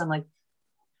since. I'm like,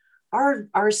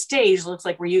 our stage looks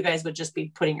like where you guys would just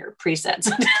be putting your presets.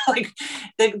 Like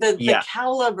the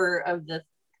caliber of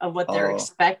what they're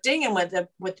expecting, and what the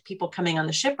people coming on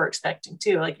the ship are expecting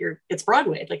too. Like it's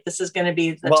Broadway. Like this is going to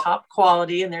be the top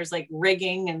quality, and there's like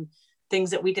rigging and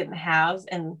things that we didn't have.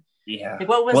 And like,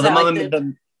 what was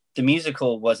that? The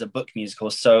musical was a book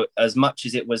musical, so as much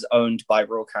as it was owned by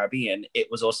Royal Caribbean, it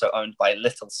was also owned by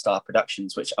Little Star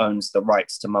Productions, which owns the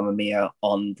rights to Mamma Mia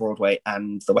on Broadway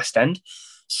and the West End.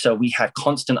 So we had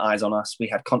constant eyes on us, we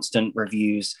had constant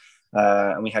reviews,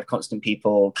 and we had constant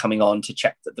people coming on to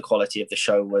check that the quality of the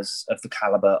show was of the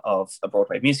caliber of a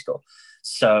Broadway musical.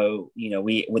 So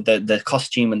we, with the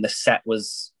costume and the set,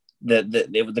 was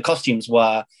the costumes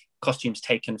were costumes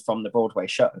taken from the Broadway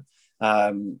show.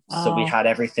 So we had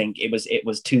everything. It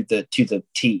was to the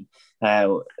T.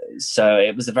 So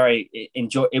it was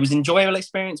it was enjoyable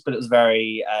experience, but it was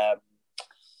very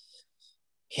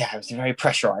it was a very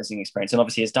pressurizing experience. And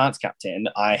obviously, as dance captain,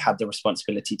 I had the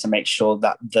responsibility to make sure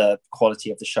that the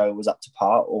quality of the show was up to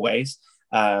par always.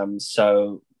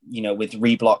 So, with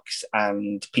reblocks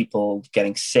and people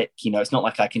getting sick, it's not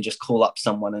like I can just call up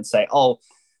someone and say, oh,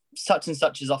 such and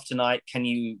such is off tonight. Can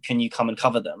you come and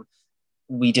cover them?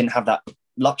 We didn't have that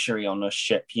luxury on a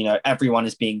ship. Everyone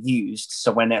is being used.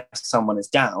 So when someone is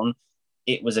down,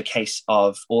 it was a case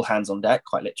of all hands on deck,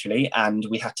 quite literally. And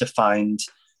we had to find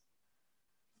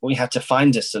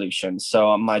a solution.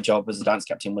 So my job as a dance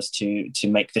captain was to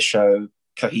make the show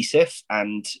cohesive,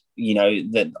 and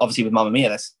that obviously with Mamma Mia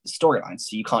there's storylines,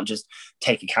 so you can't just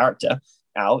take a character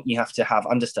out. You have to have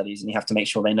understudies, and you have to make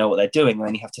sure they know what they're doing, and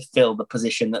then you have to fill the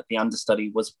position that the understudy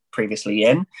was previously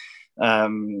in,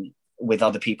 with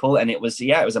other people. And it was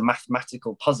a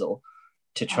mathematical puzzle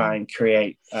to try and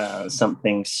create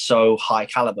something so high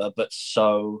caliber but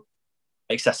so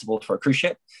accessible for a cruise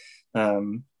ship.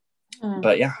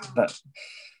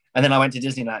 And then I went to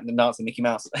Disneyland and danced with Mickey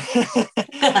Mouse.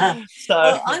 So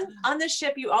well, on the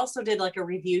ship, you also did like a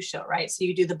review show, right? So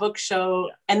you do the book show,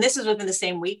 and this is within the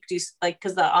same week. Do you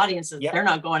because the audiences, they're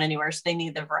not going anywhere, so they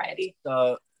need the variety.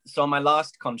 So on my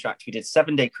last contract, we did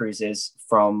 7-day cruises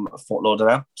from Fort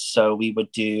Lauderdale. So we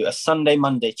would do a Sunday,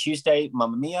 Monday, Tuesday,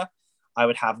 Mamma Mia. I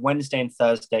would have Wednesday and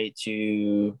Thursday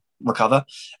to recover,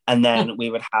 and then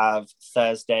we would have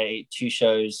Thursday 2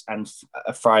 shows and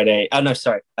Friday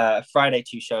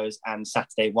 2 shows and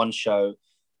Saturday 1 show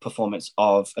performance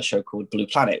of a show called Blue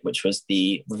Planet, which was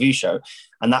the review show.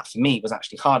 And that for me was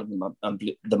actually harder than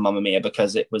Mamma Mia,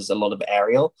 because it was a lot of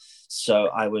aerial. So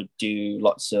I would do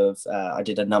lots of I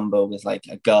did a number with like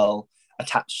a girl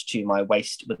attached to my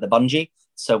waist with the bungee.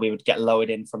 So we would get lowered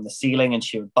in from the ceiling, and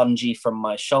she would bungee from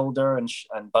my shoulder and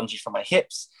bungee from my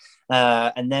hips.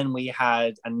 And then we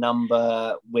had a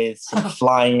number with some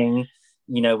flying,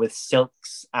 with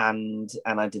silks, and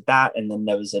I did that. And then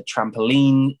there was a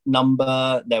trampoline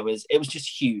number. It was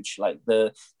just huge. Like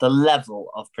the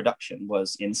level of production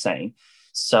was insane.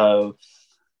 So,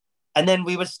 and then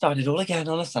we would start it all again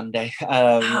on a Sunday.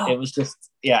 Wow. It was just,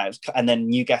 and then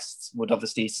new guests would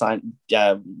obviously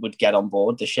would get on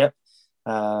board the ship.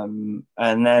 And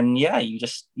then you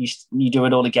do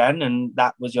it all again, and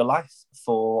that was your life.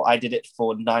 I did it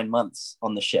for 9 months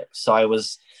on the ship. So I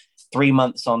was 3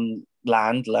 months on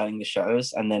land learning the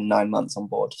shows, and then 9 months on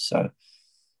board. So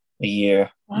a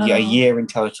year. Wow. A year in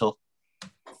total.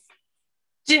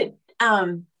 Wait,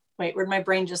 where'd my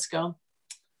brain just go?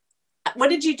 What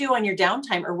did you do on your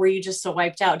downtime, or were you just so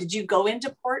wiped out? Did you go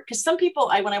into port? Because some people,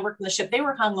 when I worked on the ship, they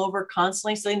were hungover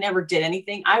constantly, so they never did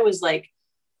anything. I was like,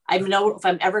 I don't know if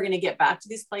I'm ever going to get back to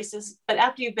these places. But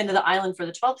after you've been to the island for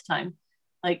the 12th time,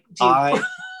 like, do you...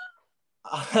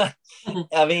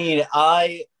 I mean,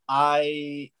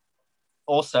 I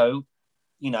also,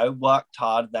 worked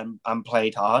hard and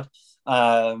played hard.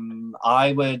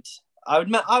 I would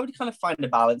kind of find a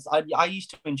balance. I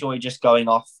used to enjoy just going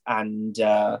off and,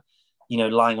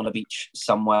 lying on a beach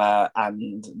somewhere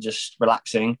and just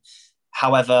relaxing.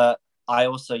 However, I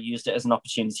also used it as an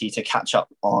opportunity to catch up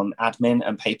on admin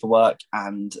and paperwork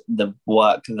and the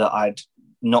work that I'd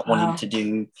not wanted to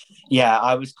do.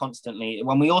 I was constantly,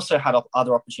 when we also had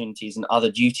other opportunities and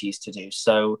other duties to do.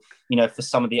 So, for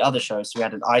some of the other shows, we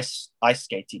had an ice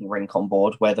skating rink on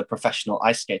board where the professional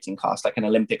ice skating cast, like an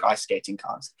Olympic ice skating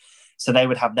cast. So they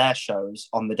would have their shows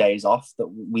on the days off that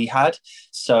we had.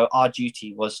 So our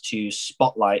duty was to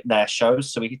spotlight their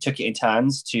shows. So we took it in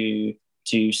turns to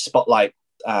spotlight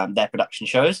their production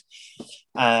shows.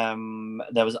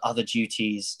 There was other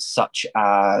duties such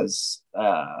as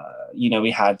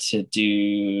we had to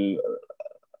do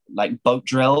like boat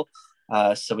drill,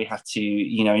 so we had to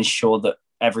ensure that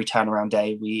every turnaround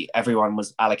day everyone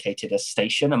was allocated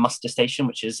a muster station,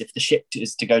 which is if the ship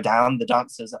is to go down, the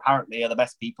dancers apparently are the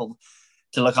best people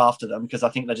to look after them, because I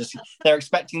think they're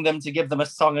expecting them to give them a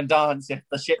song and dance if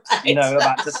the ship's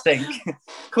about to sink.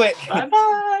 Quick, bye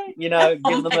bye.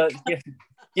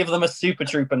 Give them a Super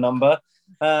Trooper number,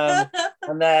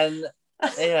 and then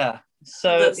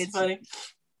so that's funny.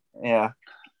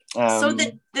 So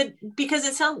because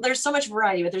there's so much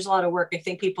variety, but there's a lot of work. I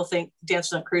think people think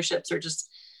dancers on cruise ships are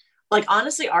just like,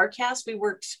 honestly, our cast, we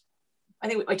worked, I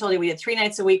think I told you we did 3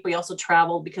 nights a week. We also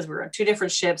traveled because we were on 2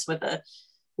 different ships with a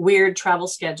weird travel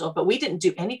schedule, but we didn't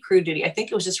do any crew duty. I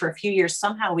think it was just for a few years.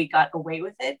 Somehow we got away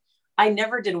with it. I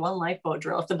never did one lifeboat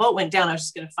drill. If the boat went down, I was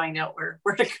just going to find out where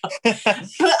to go.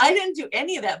 But I didn't do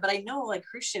any of that. But I know like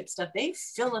cruise ship stuff, they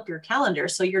fill up your calendar.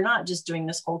 So you're not just doing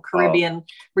this whole Caribbean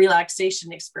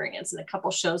relaxation experience and a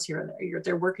couple shows here and there.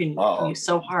 They're working you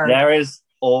so hard. There is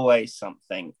always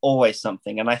something.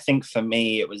 And I think for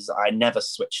me, I never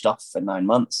switched off for 9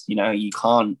 months. You know, you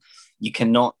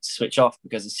cannot switch off,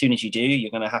 because as soon as you do,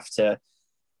 you're going to have to,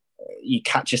 you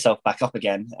catch yourself back up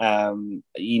again.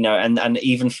 You know, and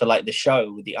even for like the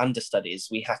show with the understudies,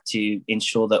 we had to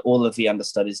ensure that all of the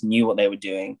understudies knew what they were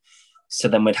doing. So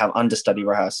then we'd have understudy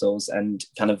rehearsals and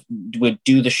kind of would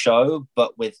do the show,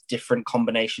 but with different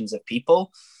combinations of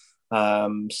people,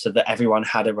 so that everyone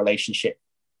had a relationship,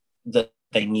 that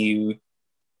they knew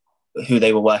who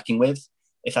they were working with,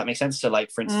 if that makes sense. So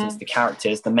like, for instance,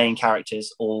 the main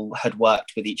characters all had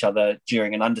worked with each other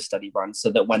during an understudy run, so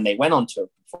that when they went on to a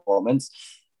performance,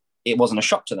 it wasn't a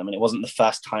shock to them, and it wasn't the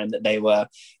first time that they were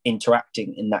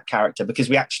interacting in that character. Because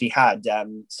we actually had,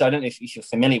 so I don't know if you're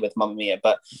familiar with Mamma Mia,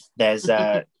 but there's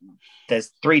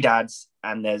 3 dads,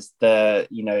 and there's the,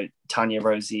 you know, Tanya,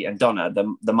 Rosie, and Donna,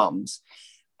 the mums.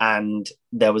 And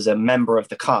there was a member of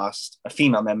the cast, a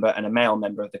female member and a male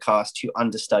member of the cast, who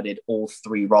understudied all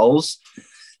 3 roles.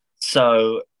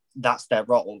 So that's their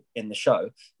role in the show.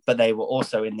 But they were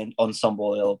also in the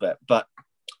ensemble a little bit. But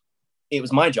it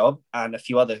was my job and a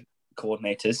few other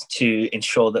coordinators to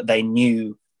ensure that they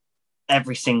knew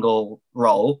every single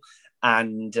role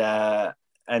and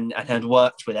had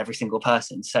worked with every single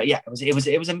person. So yeah, it was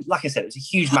like I said, it was a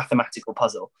huge mathematical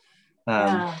puzzle.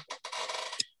 Yeah.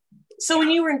 So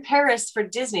when you were in Paris for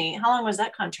Disney, how long was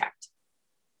that contract?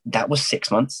 That was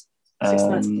 6 months. 6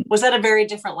 months. Was that a very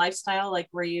different lifestyle? Like,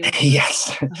 were you?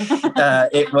 Yes.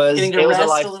 It was a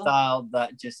lifestyle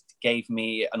that just gave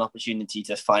me an opportunity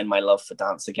to find my love for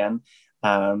dance again,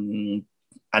 and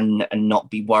not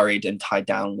be worried and tied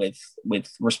down with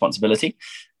responsibility.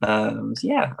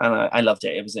 Yeah, and I loved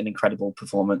it. It was an incredible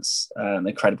performance, an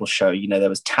incredible show. You know, there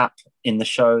was tap in the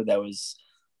show. There was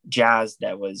jazz.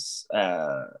 There was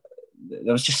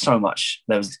just so much.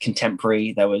 There was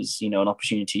contemporary. There was, you know, an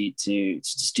opportunity to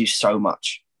just do so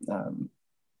much.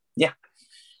 Yeah.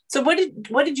 So what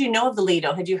did you know of the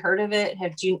Lido? Had you heard of it?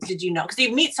 Did you know? Because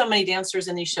you meet so many dancers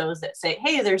in these shows that say,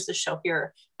 "Hey, there's the show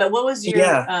here." But what was your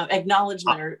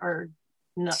acknowledgement or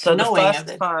knowing of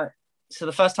it? So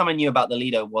the first time I knew about the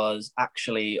Lido was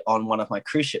actually on one of my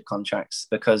cruise ship contracts,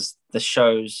 because the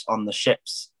shows on the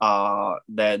ships are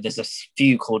there. There's a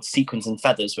few called Sequins and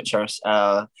Feathers, which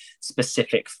are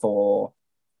specific for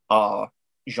our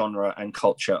genre and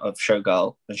culture of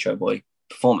showgirl and showboy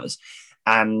performers.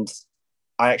 And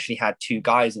I actually had 2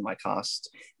 guys in my cast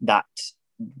that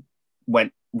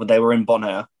they were in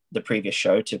Bonaire, the previous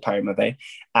show to Paris Mauvais.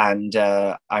 And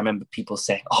I remember people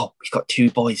saying, "Oh, we've got 2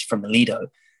 boys from the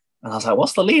Lido." And I was like,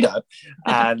 "What's the Lido?"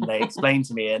 And they explained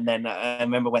to me. And then I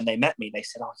remember when they met me, they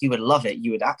said, "Oh, you would love it.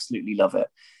 You would absolutely love it."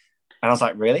 And I was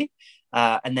like, "Really?"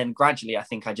 And then gradually, I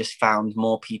think I just found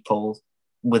more people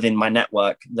within my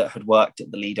network that had worked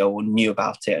at the Lido or knew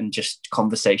about it, and just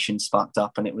conversation sparked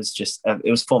up. And it was just,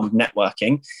 it was a form of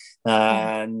networking.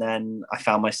 And then I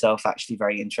found myself actually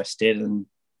very interested. And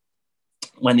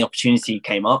when the opportunity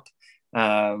came up,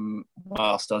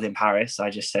 whilst I was in Paris,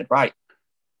 I just said, "Right,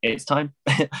 it's time."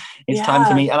 It's time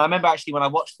for me. And I remember actually when I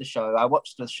watched the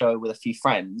show with a few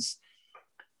friends,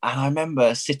 and I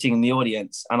remember sitting in the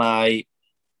audience, and I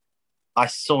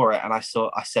saw it, and I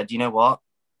said, "You know what?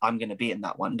 I'm going to be in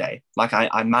that one day." Like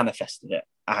I manifested it,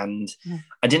 and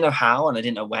I didn't know how, and I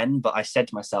didn't know when, but I said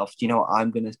to myself, "You know what?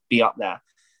 I'm going to be up there."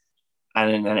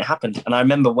 And then it happened. And I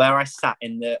remember where I sat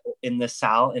in the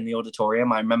salle, in the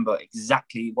auditorium. I remember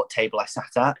exactly what table I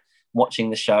sat at, watching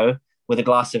the show with a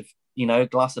glass of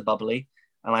bubbly.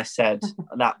 And I said,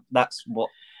 that's what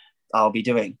I'll be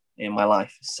doing in my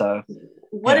life. So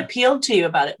what appealed to you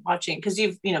about it, watching? Because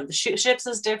the ships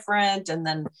is different, and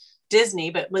then Disney,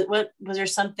 but what was there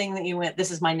something that you went,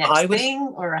 "This is my next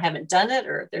thing," or "I haven't done it,"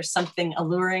 or there's something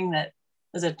alluring that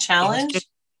was a challenge?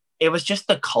 It was just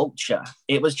the culture.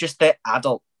 It was just the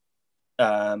adult.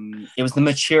 It was the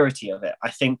maturity of it.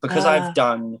 I think because I've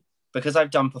done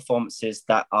performances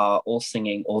that are all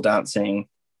singing, all dancing,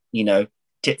 you know,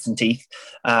 tits and teeth.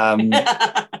 I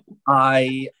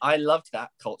loved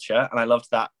that culture, and I loved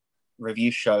that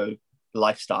review show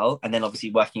lifestyle. And then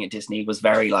obviously working at Disney was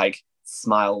very like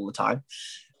smile all the time.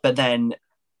 But then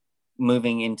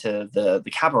moving into the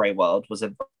cabaret world was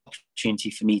an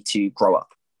opportunity for me to grow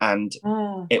up. And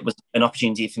it was an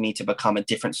opportunity for me to become a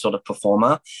different sort of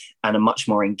performer, and a much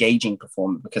more engaging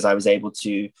performer, because I was able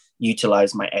to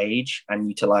utilize my age and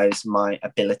utilize my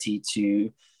ability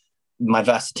to my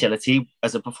versatility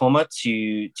as a performer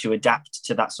to adapt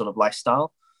to that sort of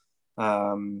lifestyle.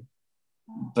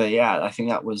 But yeah, I think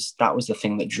that was the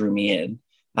thing that drew me in.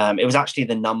 It was actually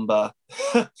the number.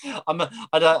 I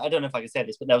don't know if I can say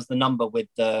this, but there was the number with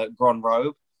the grand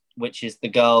robe, which is the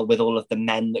girl with all of the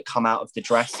men that come out of the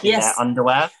dress in their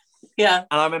underwear. Yeah.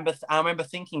 And I remember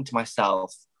thinking to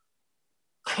myself,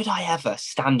 could I ever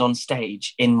stand on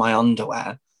stage in my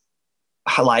underwear,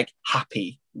 like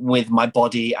happy with my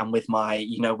body and with my,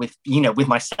 with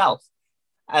myself?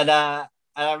 And I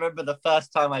remember the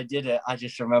first time I did it, I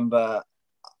just remember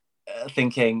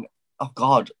thinking, oh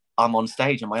God, I'm on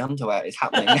stage and my underwear is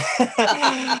happening.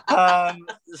 Not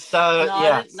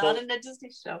in a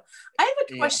Disney show. I have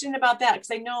a question about that,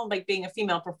 because I know, like, being a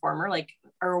female performer, like,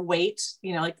 our weight,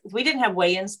 like, we didn't have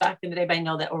weigh-ins back in the day, but I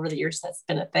know that over the years that's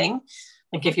been a thing.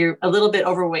 Like, if you're a little bit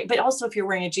overweight, but also if you're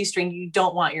wearing a G-string, you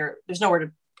don't want there's nowhere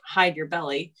to hide your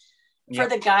belly. For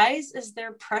the guys, is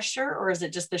there pressure, or is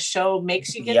it just the show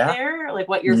makes you get there? Like,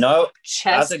 what your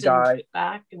chest as a guy, and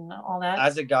back and all that?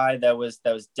 As a guy, there was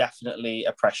definitely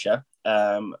a pressure.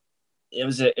 It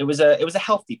was a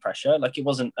healthy pressure. Like, it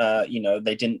wasn't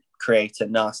they didn't create a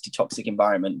nasty toxic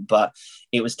environment, but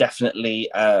it was definitely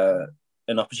an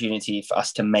opportunity for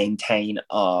us to maintain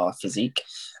our physique,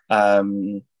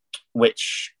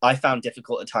 which I found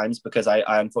difficult at times, because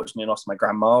I unfortunately lost my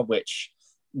grandma, which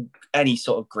any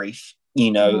sort of grief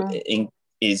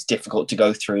is difficult to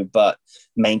go through, but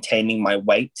maintaining my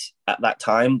weight at that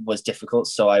time was difficult.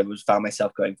 So I found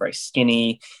myself going very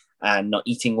skinny and not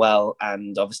eating well,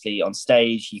 and obviously on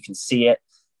stage you can see it.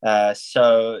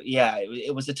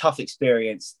 It was a tough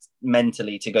experience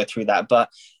mentally to go through that, but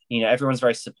everyone's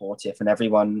very supportive and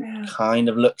everyone kind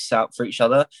of looks out for each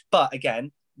other. But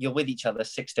again, you're with each other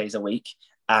 6 days a week,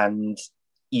 and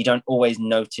you don't always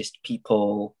notice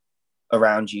people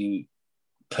around you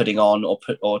putting on or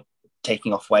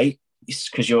taking off weight,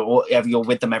 because you're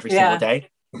with them every single day.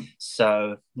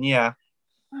 So it's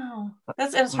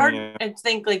hard. I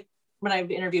think, like, when I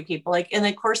interview people, like, in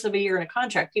the course of a year in a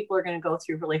contract, people are going to go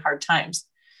through really hard times,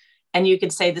 and you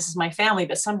could say this is my family,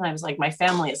 but sometimes, like, my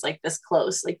family is like this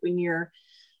close. Like, when you're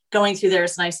going through there,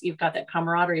 it's nice you've got that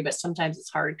camaraderie, but sometimes it's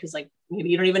hard because, like, maybe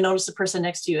you don't even notice the person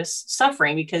next to you is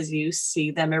suffering because you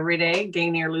see them every day,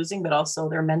 gaining or losing, but also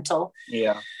their mental.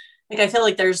 Like, I feel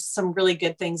like there's some really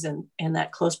good things in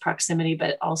that close proximity,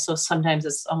 but also sometimes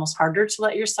it's almost harder to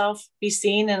let yourself be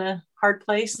seen in a hard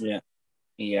place.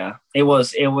 It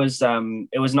was an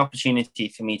opportunity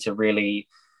for me to really,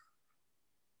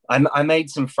 I made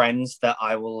some friends that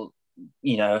I will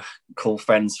call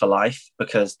friends for life,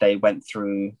 because they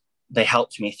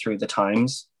helped me through the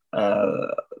times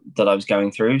that I was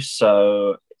going through.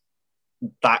 So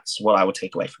that's what I would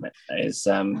take away from it, is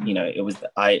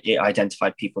it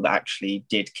identified people that actually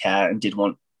did care and did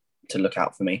want to look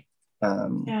out for me,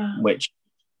 which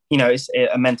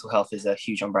mental health is a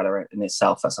huge umbrella in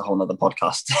itself. That's a whole nother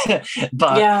podcast.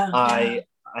 But I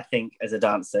think as a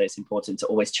dancer, it's important to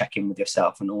always check in with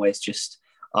yourself and always just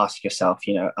ask yourself,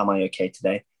 am I okay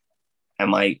today?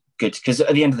 Am I good? Because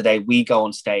at the end of the day, we go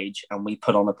on stage and we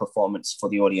put on a performance for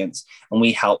the audience, and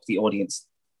we help take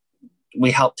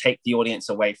the audience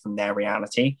away from their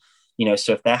reality.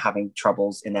 So if they're having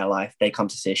troubles in their life, they come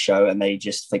to see a show and they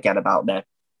just forget about their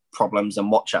problems and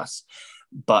watch us.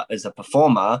 But as a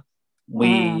performer,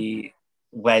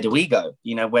 where do we go?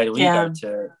 Where do we go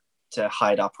to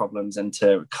hide our problems and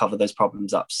to cover those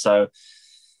problems up? So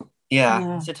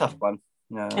it's a tough one.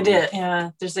 It is.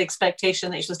 There's the expectation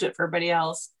that you're supposed to do it for everybody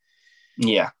else.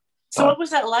 So what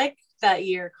was that like, that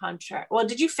year contract? Well,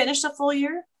 did you finish the full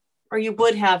year, or you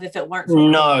would have if it weren't for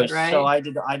COVID, right? So I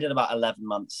did about 11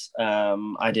 months.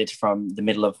 I did from the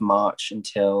middle of March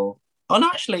until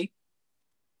I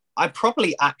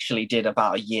probably actually did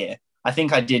about a year. I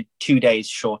think I did 2 days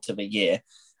short of a year.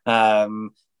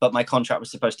 But my contract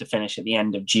was supposed to finish at the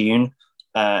end of June.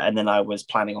 And then I was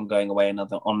planning on going away on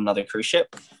another cruise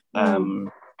ship.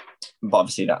 But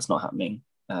obviously that's not happening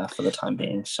for the time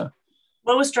being. So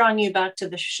what was drawing you back to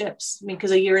the ships? I mean, because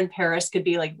a year in Paris could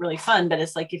be, like, really fun, but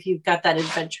it's like, if you've got that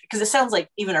adventure, because it sounds like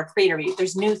even our pre-interview,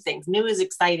 there's new things. New is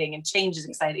exciting and change is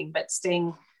exciting, but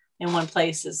staying in one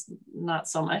place is not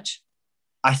so much.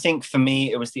 I think for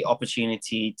me, it was the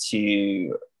opportunity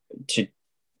to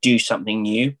do something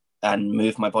new and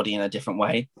move my body in a different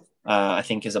way. I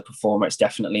think as a performer, it's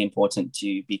definitely important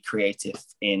to be creative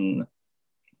in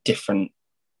different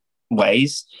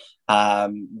ways,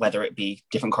 whether it be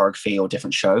different choreography or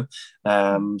different show.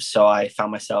 So I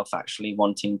found myself actually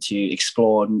wanting to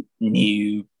explore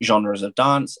new genres of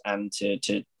dance and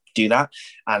to do that.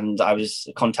 And I was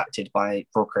contacted by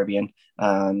Royal Caribbean.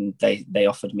 They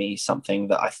offered me something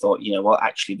that I thought, you know what,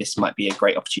 actually this might be a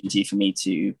great opportunity for me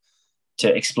to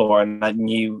explore a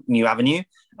new avenue.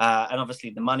 And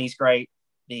obviously the money's great.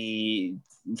 The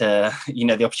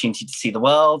opportunity to see the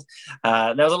world.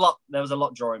 There was a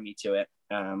lot drawing me to it.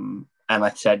 And I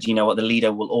said, you know what, the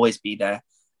Lido will always be there.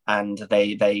 And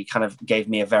they kind of gave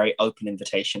me a very open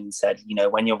invitation and said, you know,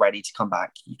 when you're ready to come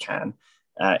back, you can,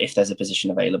 if there's a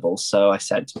position available. So I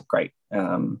said, great.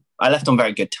 I left on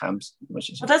very good terms,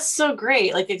 which is... Well, that's so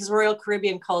great. Like, because Royal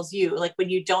Caribbean calls you, like when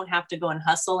you don't have to go and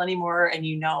hustle anymore, and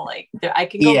you know, like I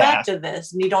can go back to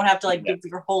this, and you don't have to like give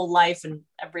your whole life and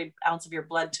every ounce of your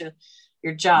blood to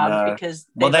your job because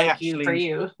they like you for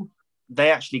you.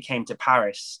 They actually came to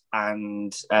Paris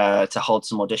and to hold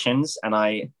some auditions,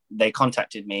 and they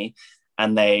contacted me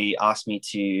and they asked me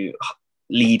to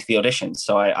lead the audition.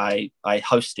 So I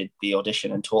hosted the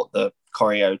audition and taught the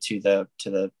choreo to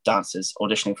the dancers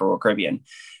auditioning for Royal Caribbean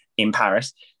in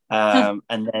Paris. And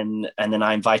then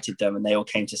I invited them, and they all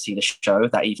came to see the show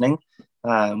that evening,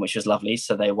 which was lovely.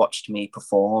 So they watched me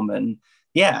perform, and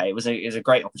yeah, it was a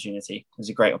great opportunity. It was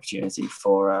a great opportunity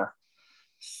for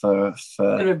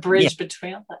a bridge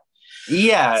between that.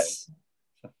 Yeah.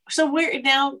 So we're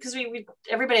now, because we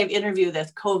everybody I've interviewed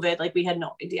that's COVID, like we had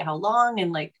no idea how long,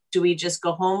 and like, do we just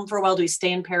go home for a while? Do we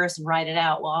stay in Paris and ride it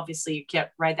out? Well, obviously you can't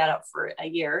ride that out for a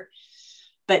year,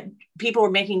 but people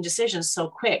were making decisions so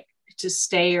quick to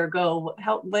stay or go.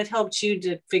 What helped you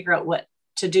to figure out what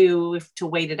to do, if to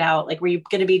wait it out? Like, were you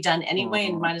going to be done anyway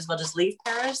and might as well just leave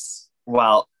Paris?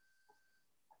 Well,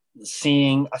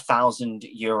 seeing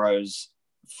 €1,000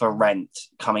 for rent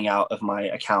coming out of my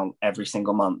account every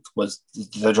single month was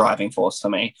the driving force for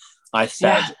me. I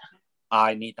said,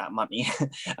 I need that money.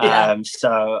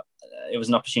 So it was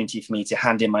an opportunity for me to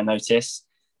hand in my notice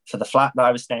for the flat that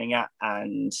I was staying at,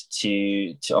 and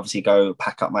to obviously go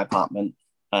pack up my apartment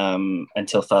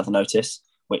until further notice,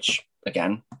 which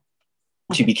again,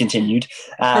 to be continued.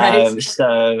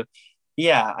 So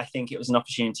yeah, I think it was an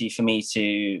opportunity for me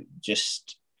to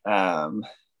just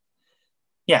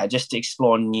just to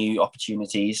explore new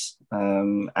opportunities.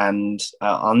 And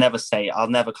I'll never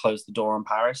close the door on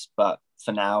Paris, but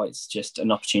for now it's just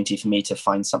an opportunity for me to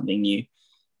find something new.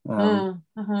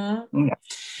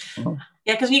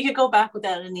 Because you could go back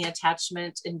without any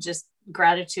attachment and just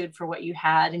gratitude for what you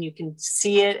had, and you can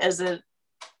see it as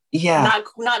not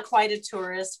quite a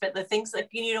tourist, but the things that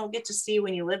you don't get to see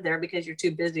when you live there because you're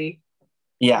too busy.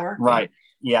 Right.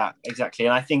 Yeah, exactly.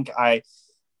 And I think I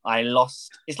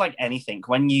lost, it's like anything,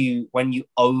 when you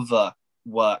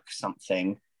overwork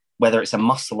something, whether it's a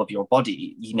muscle of your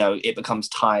body, you know, it becomes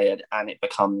tired and it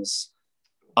becomes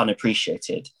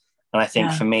unappreciated. And I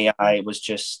think for me, I was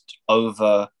just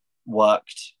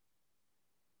overworked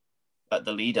at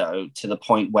the Lido to the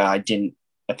point where I didn't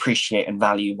appreciate and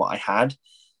value what I had.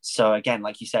 So again,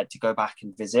 like you said, to go back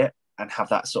and visit and have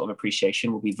that sort of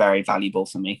appreciation will be very valuable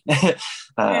for me.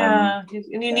 And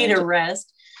you need a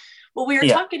rest. Well, we were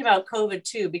talking about COVID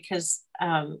too, because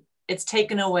it's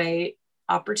taken away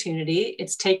opportunity.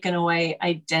 It's taken away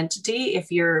identity. If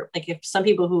some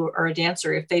people who are a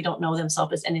dancer, if they don't know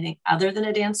themselves as anything other than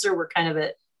a dancer, we're kind of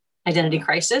an identity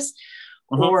crisis.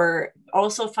 Or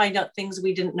also find out things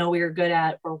we didn't know we were good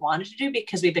at or wanted to do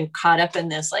because we've been caught up in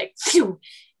this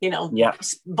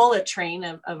bullet train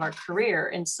of our career.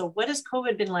 And so what has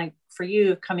COVID been like for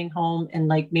you coming home and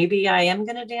like, maybe I am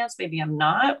going to dance, maybe I'm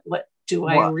not? What do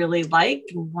I really like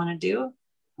and want to do?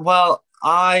 Well,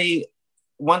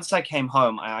 once I came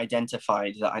home, I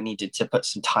identified that I needed to put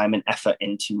some time and effort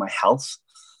into my health,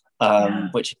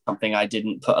 which is something I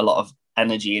didn't put a lot of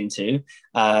energy into.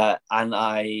 And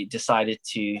I decided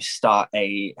to start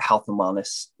a health and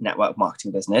wellness network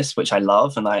marketing business, which I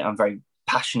love and I'm very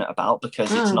passionate about,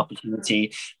 because it's an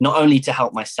opportunity not only to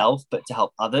help myself, but to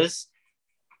help others,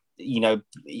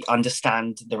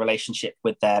 understand the relationship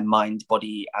with their mind,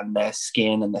 body, and their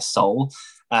skin and their soul.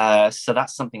 So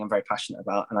that's something I'm very passionate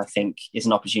about, and I think is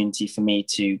an opportunity for me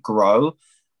to grow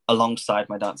alongside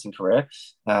my dancing career,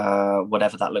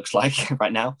 whatever that looks like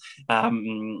right now.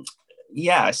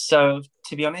 So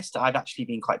to be honest, I've actually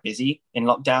been quite busy in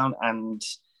lockdown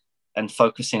and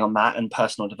focusing on that and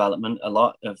personal development. A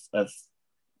lot of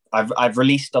I've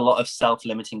released a lot of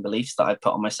self-limiting beliefs that I've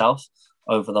put on myself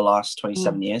over the last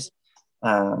 27 years.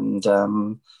 And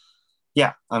I'm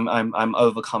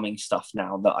overcoming stuff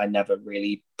now that I never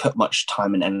really put much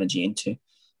time and energy into.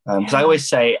 Because I always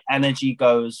say energy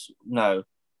goes,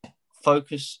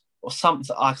 focus or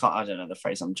something. I don't know the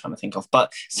phrase I'm trying to think of,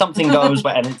 but something goes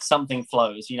where and something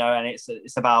flows, and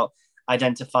it's about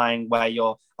identifying where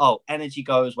your energy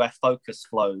goes where focus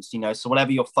flows, you know. So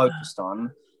whatever you're focused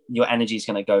on, your energy is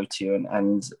going to go to.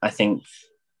 And I think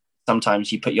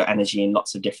sometimes you put your energy in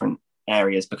lots of different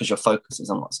areas because your focus is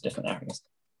on lots of different areas.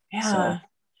 Yeah.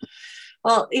 So.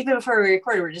 Well, even before we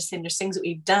recorded, we're just saying there's things that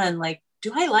we've done. Like,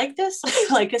 do I like this?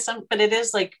 Like, but it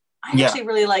is like, I actually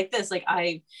really like this. Like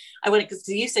I went, because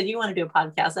you said you want to do a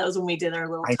podcast. That was when we did our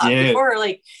little talk before,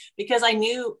 like, because I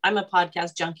knew I'm a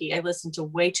podcast junkie. I listen to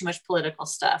way too much political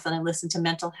stuff, and I listen to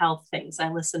mental health things.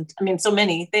 So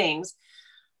many things.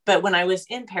 But when I was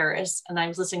in Paris and I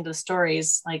was listening to the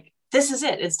stories, like, this is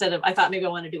it. Instead of, I thought maybe I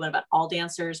want to do one about all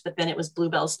dancers, but then it was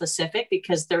Bluebell specific,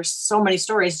 because there's so many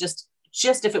stories.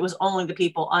 Just if it was only the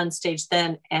people on stage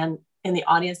then and in the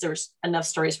audience, there was enough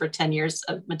stories for 10 years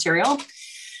of material.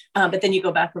 But then you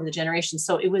go back over the generations.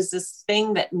 So it was this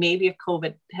thing that maybe if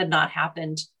COVID had not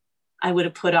happened, I would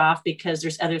have put off because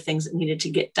there's other things that needed to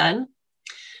get done.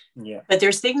 Yeah. But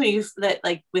there's things that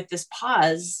like with this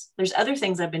pause, there's other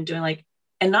things I've been doing, like,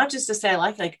 and not just to say I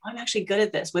like, I'm actually good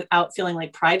at this without feeling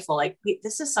like prideful. Like,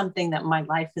 this is something that my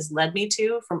life has led me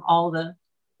to from all the,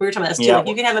 we were talking about this too. Like,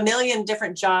 you can have a million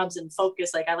different jobs and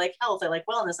focus. Like, I like health, I like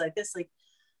wellness, like this, like,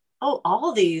 all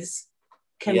of these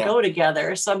can go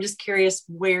together. So I'm just curious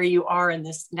where you are in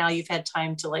this. Now you've had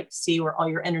time to like see where all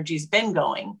your energy's been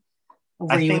going,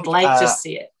 where you would like to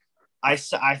see it. I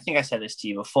think I said this to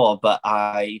you before, but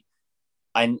I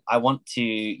want to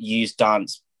use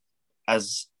dance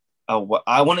as I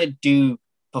want to do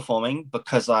performing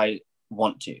because I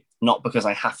want to, not because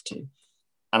I have to.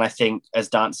 And I think as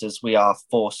dancers, we are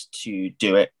forced to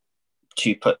do it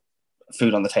to put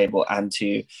food on the table and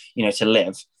to, you know, to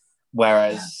live.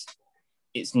 Whereas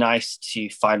it's nice to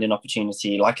find an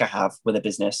opportunity like I have with a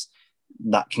business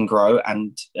that can grow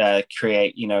and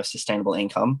create, you know, a sustainable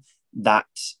income, that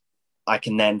I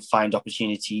can then find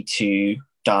opportunity to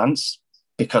dance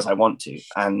because I want to,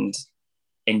 and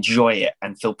enjoy it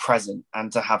and feel present,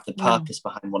 and to have the purpose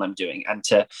behind what I'm doing, and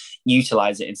to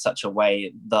utilize it in such a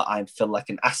way that I feel like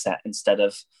an asset instead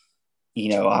of, you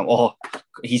know, or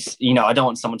he's, you know, I don't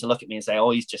want someone to look at me and say,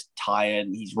 oh, he's just tired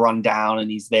and he's run down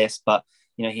and he's this, but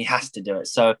you know, he has to do it.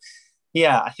 So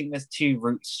yeah, I think there's two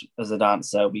routes as a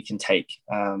dancer we can take,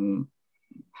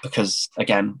 because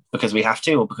we have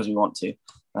to, or because we want to.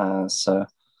 So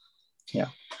yeah.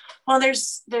 Well,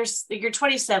 there's you're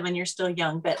 27, you're still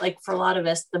young, but like for a lot of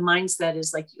us, the mindset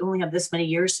is like, you only have this many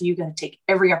years, so you got to take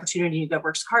every opportunity, you got to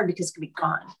work hard because it could be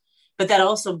gone. But that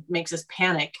also makes us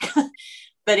panic.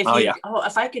 But if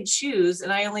if I could choose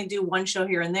and I only do one show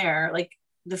here and there, like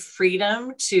the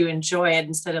freedom to enjoy it,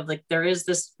 instead of like, there is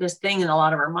this thing in a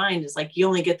lot of our mind is like, you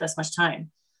only get this much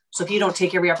time. So if you don't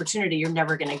take every opportunity, you're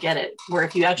never going to get it. Where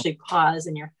if you actually pause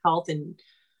and your health and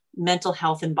mental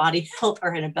health and body health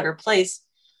are in a better place,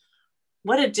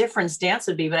 what a difference dance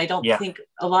would be. But I don't think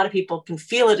a lot of people can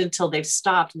feel it until they've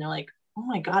stopped and they're like, oh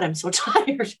my God, I'm so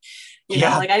tired. You know,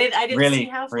 like I didn't really, see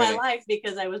half my life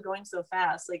because I was going so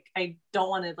fast. Like, I don't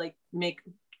want to like make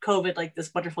COVID like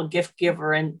this wonderful gift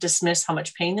giver and dismiss how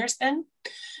much pain there's been.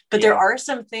 But there are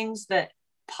some things that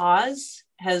pause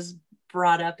has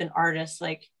brought up in artists,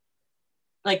 like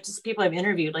just people I've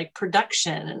interviewed, like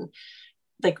production, and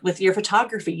like with your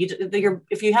photography,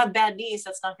 if you have bad knees,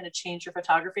 that's not going to change your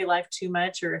photography life too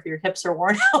much. Or if your hips are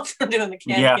worn out from doing the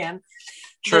can,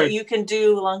 True. You can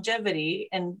do longevity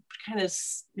and kind of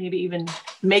maybe even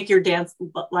make your dance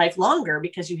life longer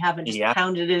because you haven't just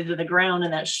pounded it into the ground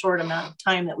in that short amount of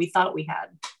time that we thought we had.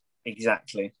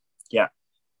 Exactly. Yeah,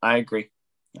 I agree.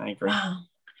 Wow.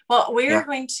 Well, we're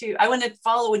going to, I want to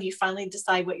follow when you finally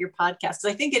decide what your podcast, because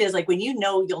I think it is like, when you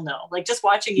know, you'll know, like just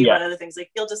watching you on other things, like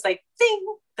you'll just like, ding,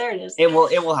 there it is. It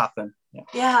will happen.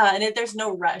 Yeah. And there's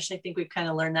no rush. I think we've kind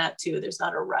of learned that too. There's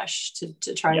not a rush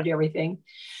to try to do everything.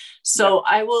 So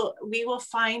we will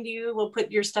find you. We'll put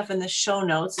your stuff in the show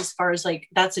notes, as far as like,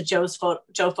 that's a Joe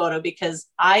photo, because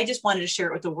I just wanted to share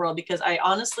it with the world, because I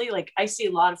honestly, like, I see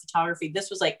a lot of photography. This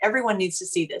was like, everyone needs to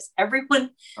see this. Everyone,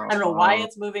 I don't know why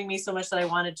it's moving me so much that I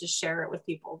wanted to share it with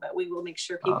people, but we will make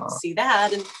sure people see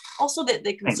that. And also that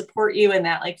they can support you in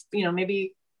that, like, you know,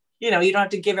 maybe, you know, you don't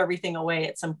have to give everything away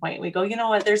at some point. We go, you know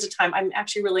what, there's a time I'm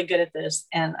actually really good at this.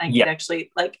 And I could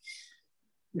actually like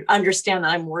understand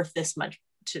that I'm worth this much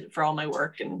for all my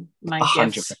work and my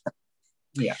 100%. Gifts.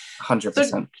 Yeah, 100%.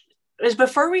 So,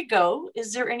 before we go,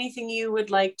 is there anything you would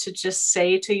like to just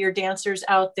say to your dancers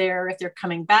out there, if they're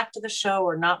coming back to the show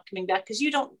or not coming back? Because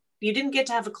you didn't get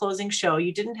to have a closing show.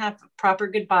 You didn't have a proper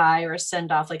goodbye or a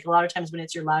send off. Like a lot of times when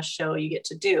it's your last show, you get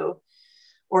to do,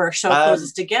 or a show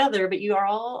closes together, but you are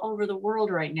all over the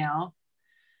world right now.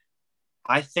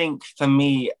 I think for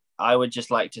me, I would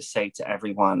just like to say to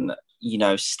everyone, you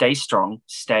know, stay strong,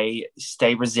 stay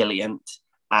resilient.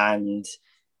 And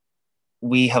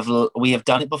we have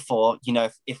done it before. You know,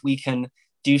 if we can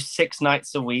do 6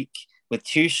 nights a week with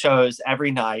 2 shows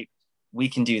every night, we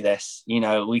can do this. You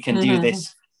know, we can do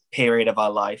this period of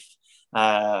our life,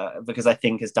 because I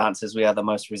think as dancers, we are the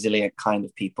most resilient kind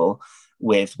of people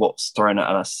with what's thrown at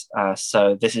us.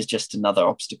 So this is just another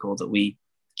obstacle that we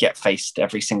get faced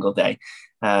every single day.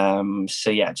 So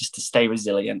yeah, just to stay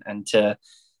resilient and to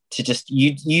just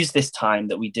use this time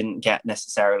that we didn't get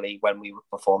necessarily when we were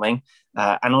performing.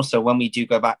 And also when we do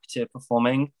go back to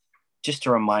performing, just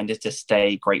a reminder to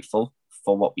stay grateful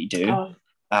for what we do.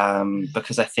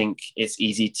 Because I think it's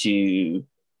easy to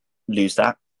lose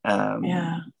that.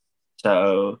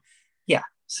 So yeah,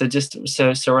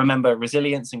 so remember,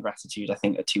 resilience and gratitude, I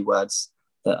think, are 2 words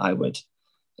that I would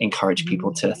encourage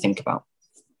people to think about.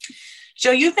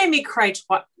 Joe, you've made me cry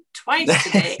twice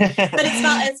today, but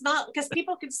it's not because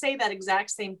people could say that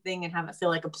exact same thing and have it feel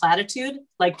like a platitude,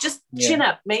 like just chin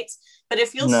up, mates. But it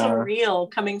feels so real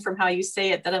coming from how you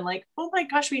say it that I'm like, oh my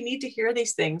gosh, we need to hear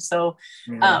these things. So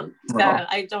that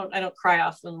I don't cry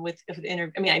often with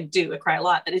interview. I mean, I do, I cry a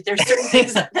lot, but there's certain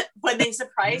things that when they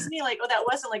surprise me, like, oh, that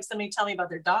wasn't like somebody telling me about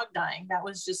their dog dying. That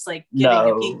was just like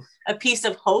giving a piece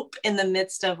of hope in the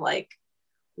midst of like,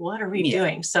 what are we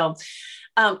doing? So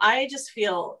I just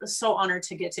feel so honored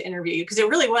to get to interview you, because it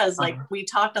really was like we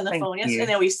talked on the phone yesterday and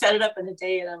then we set it up in a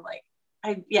day, and I'm like,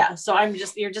 so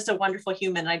you're just a wonderful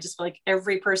human. I just feel like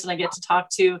every person I get to talk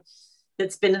to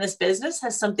that's been in this business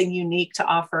has something unique to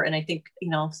offer. And I think, you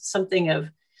know, something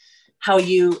of how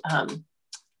you, I'm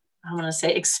going to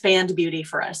say, expand beauty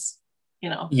for us, you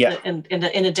know,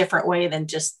 in a different way than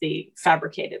just the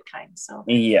fabricated kind. So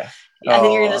I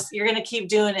think you're going to keep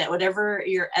doing it, whatever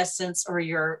your essence or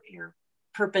your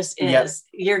purpose is,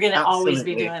 you're going to always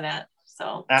be doing that.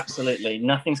 So absolutely.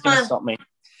 Nothing's going to stop me.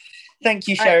 Thank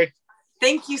you, Sherry. Right.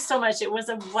 Thank you so much. It was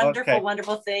a wonderful,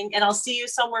 wonderful thing. And I'll see you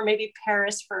somewhere, maybe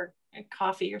Paris for a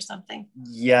coffee or something.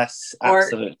 Yes,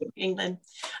 absolutely. Or England.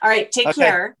 All right. Take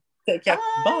care. Take care.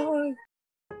 Bye.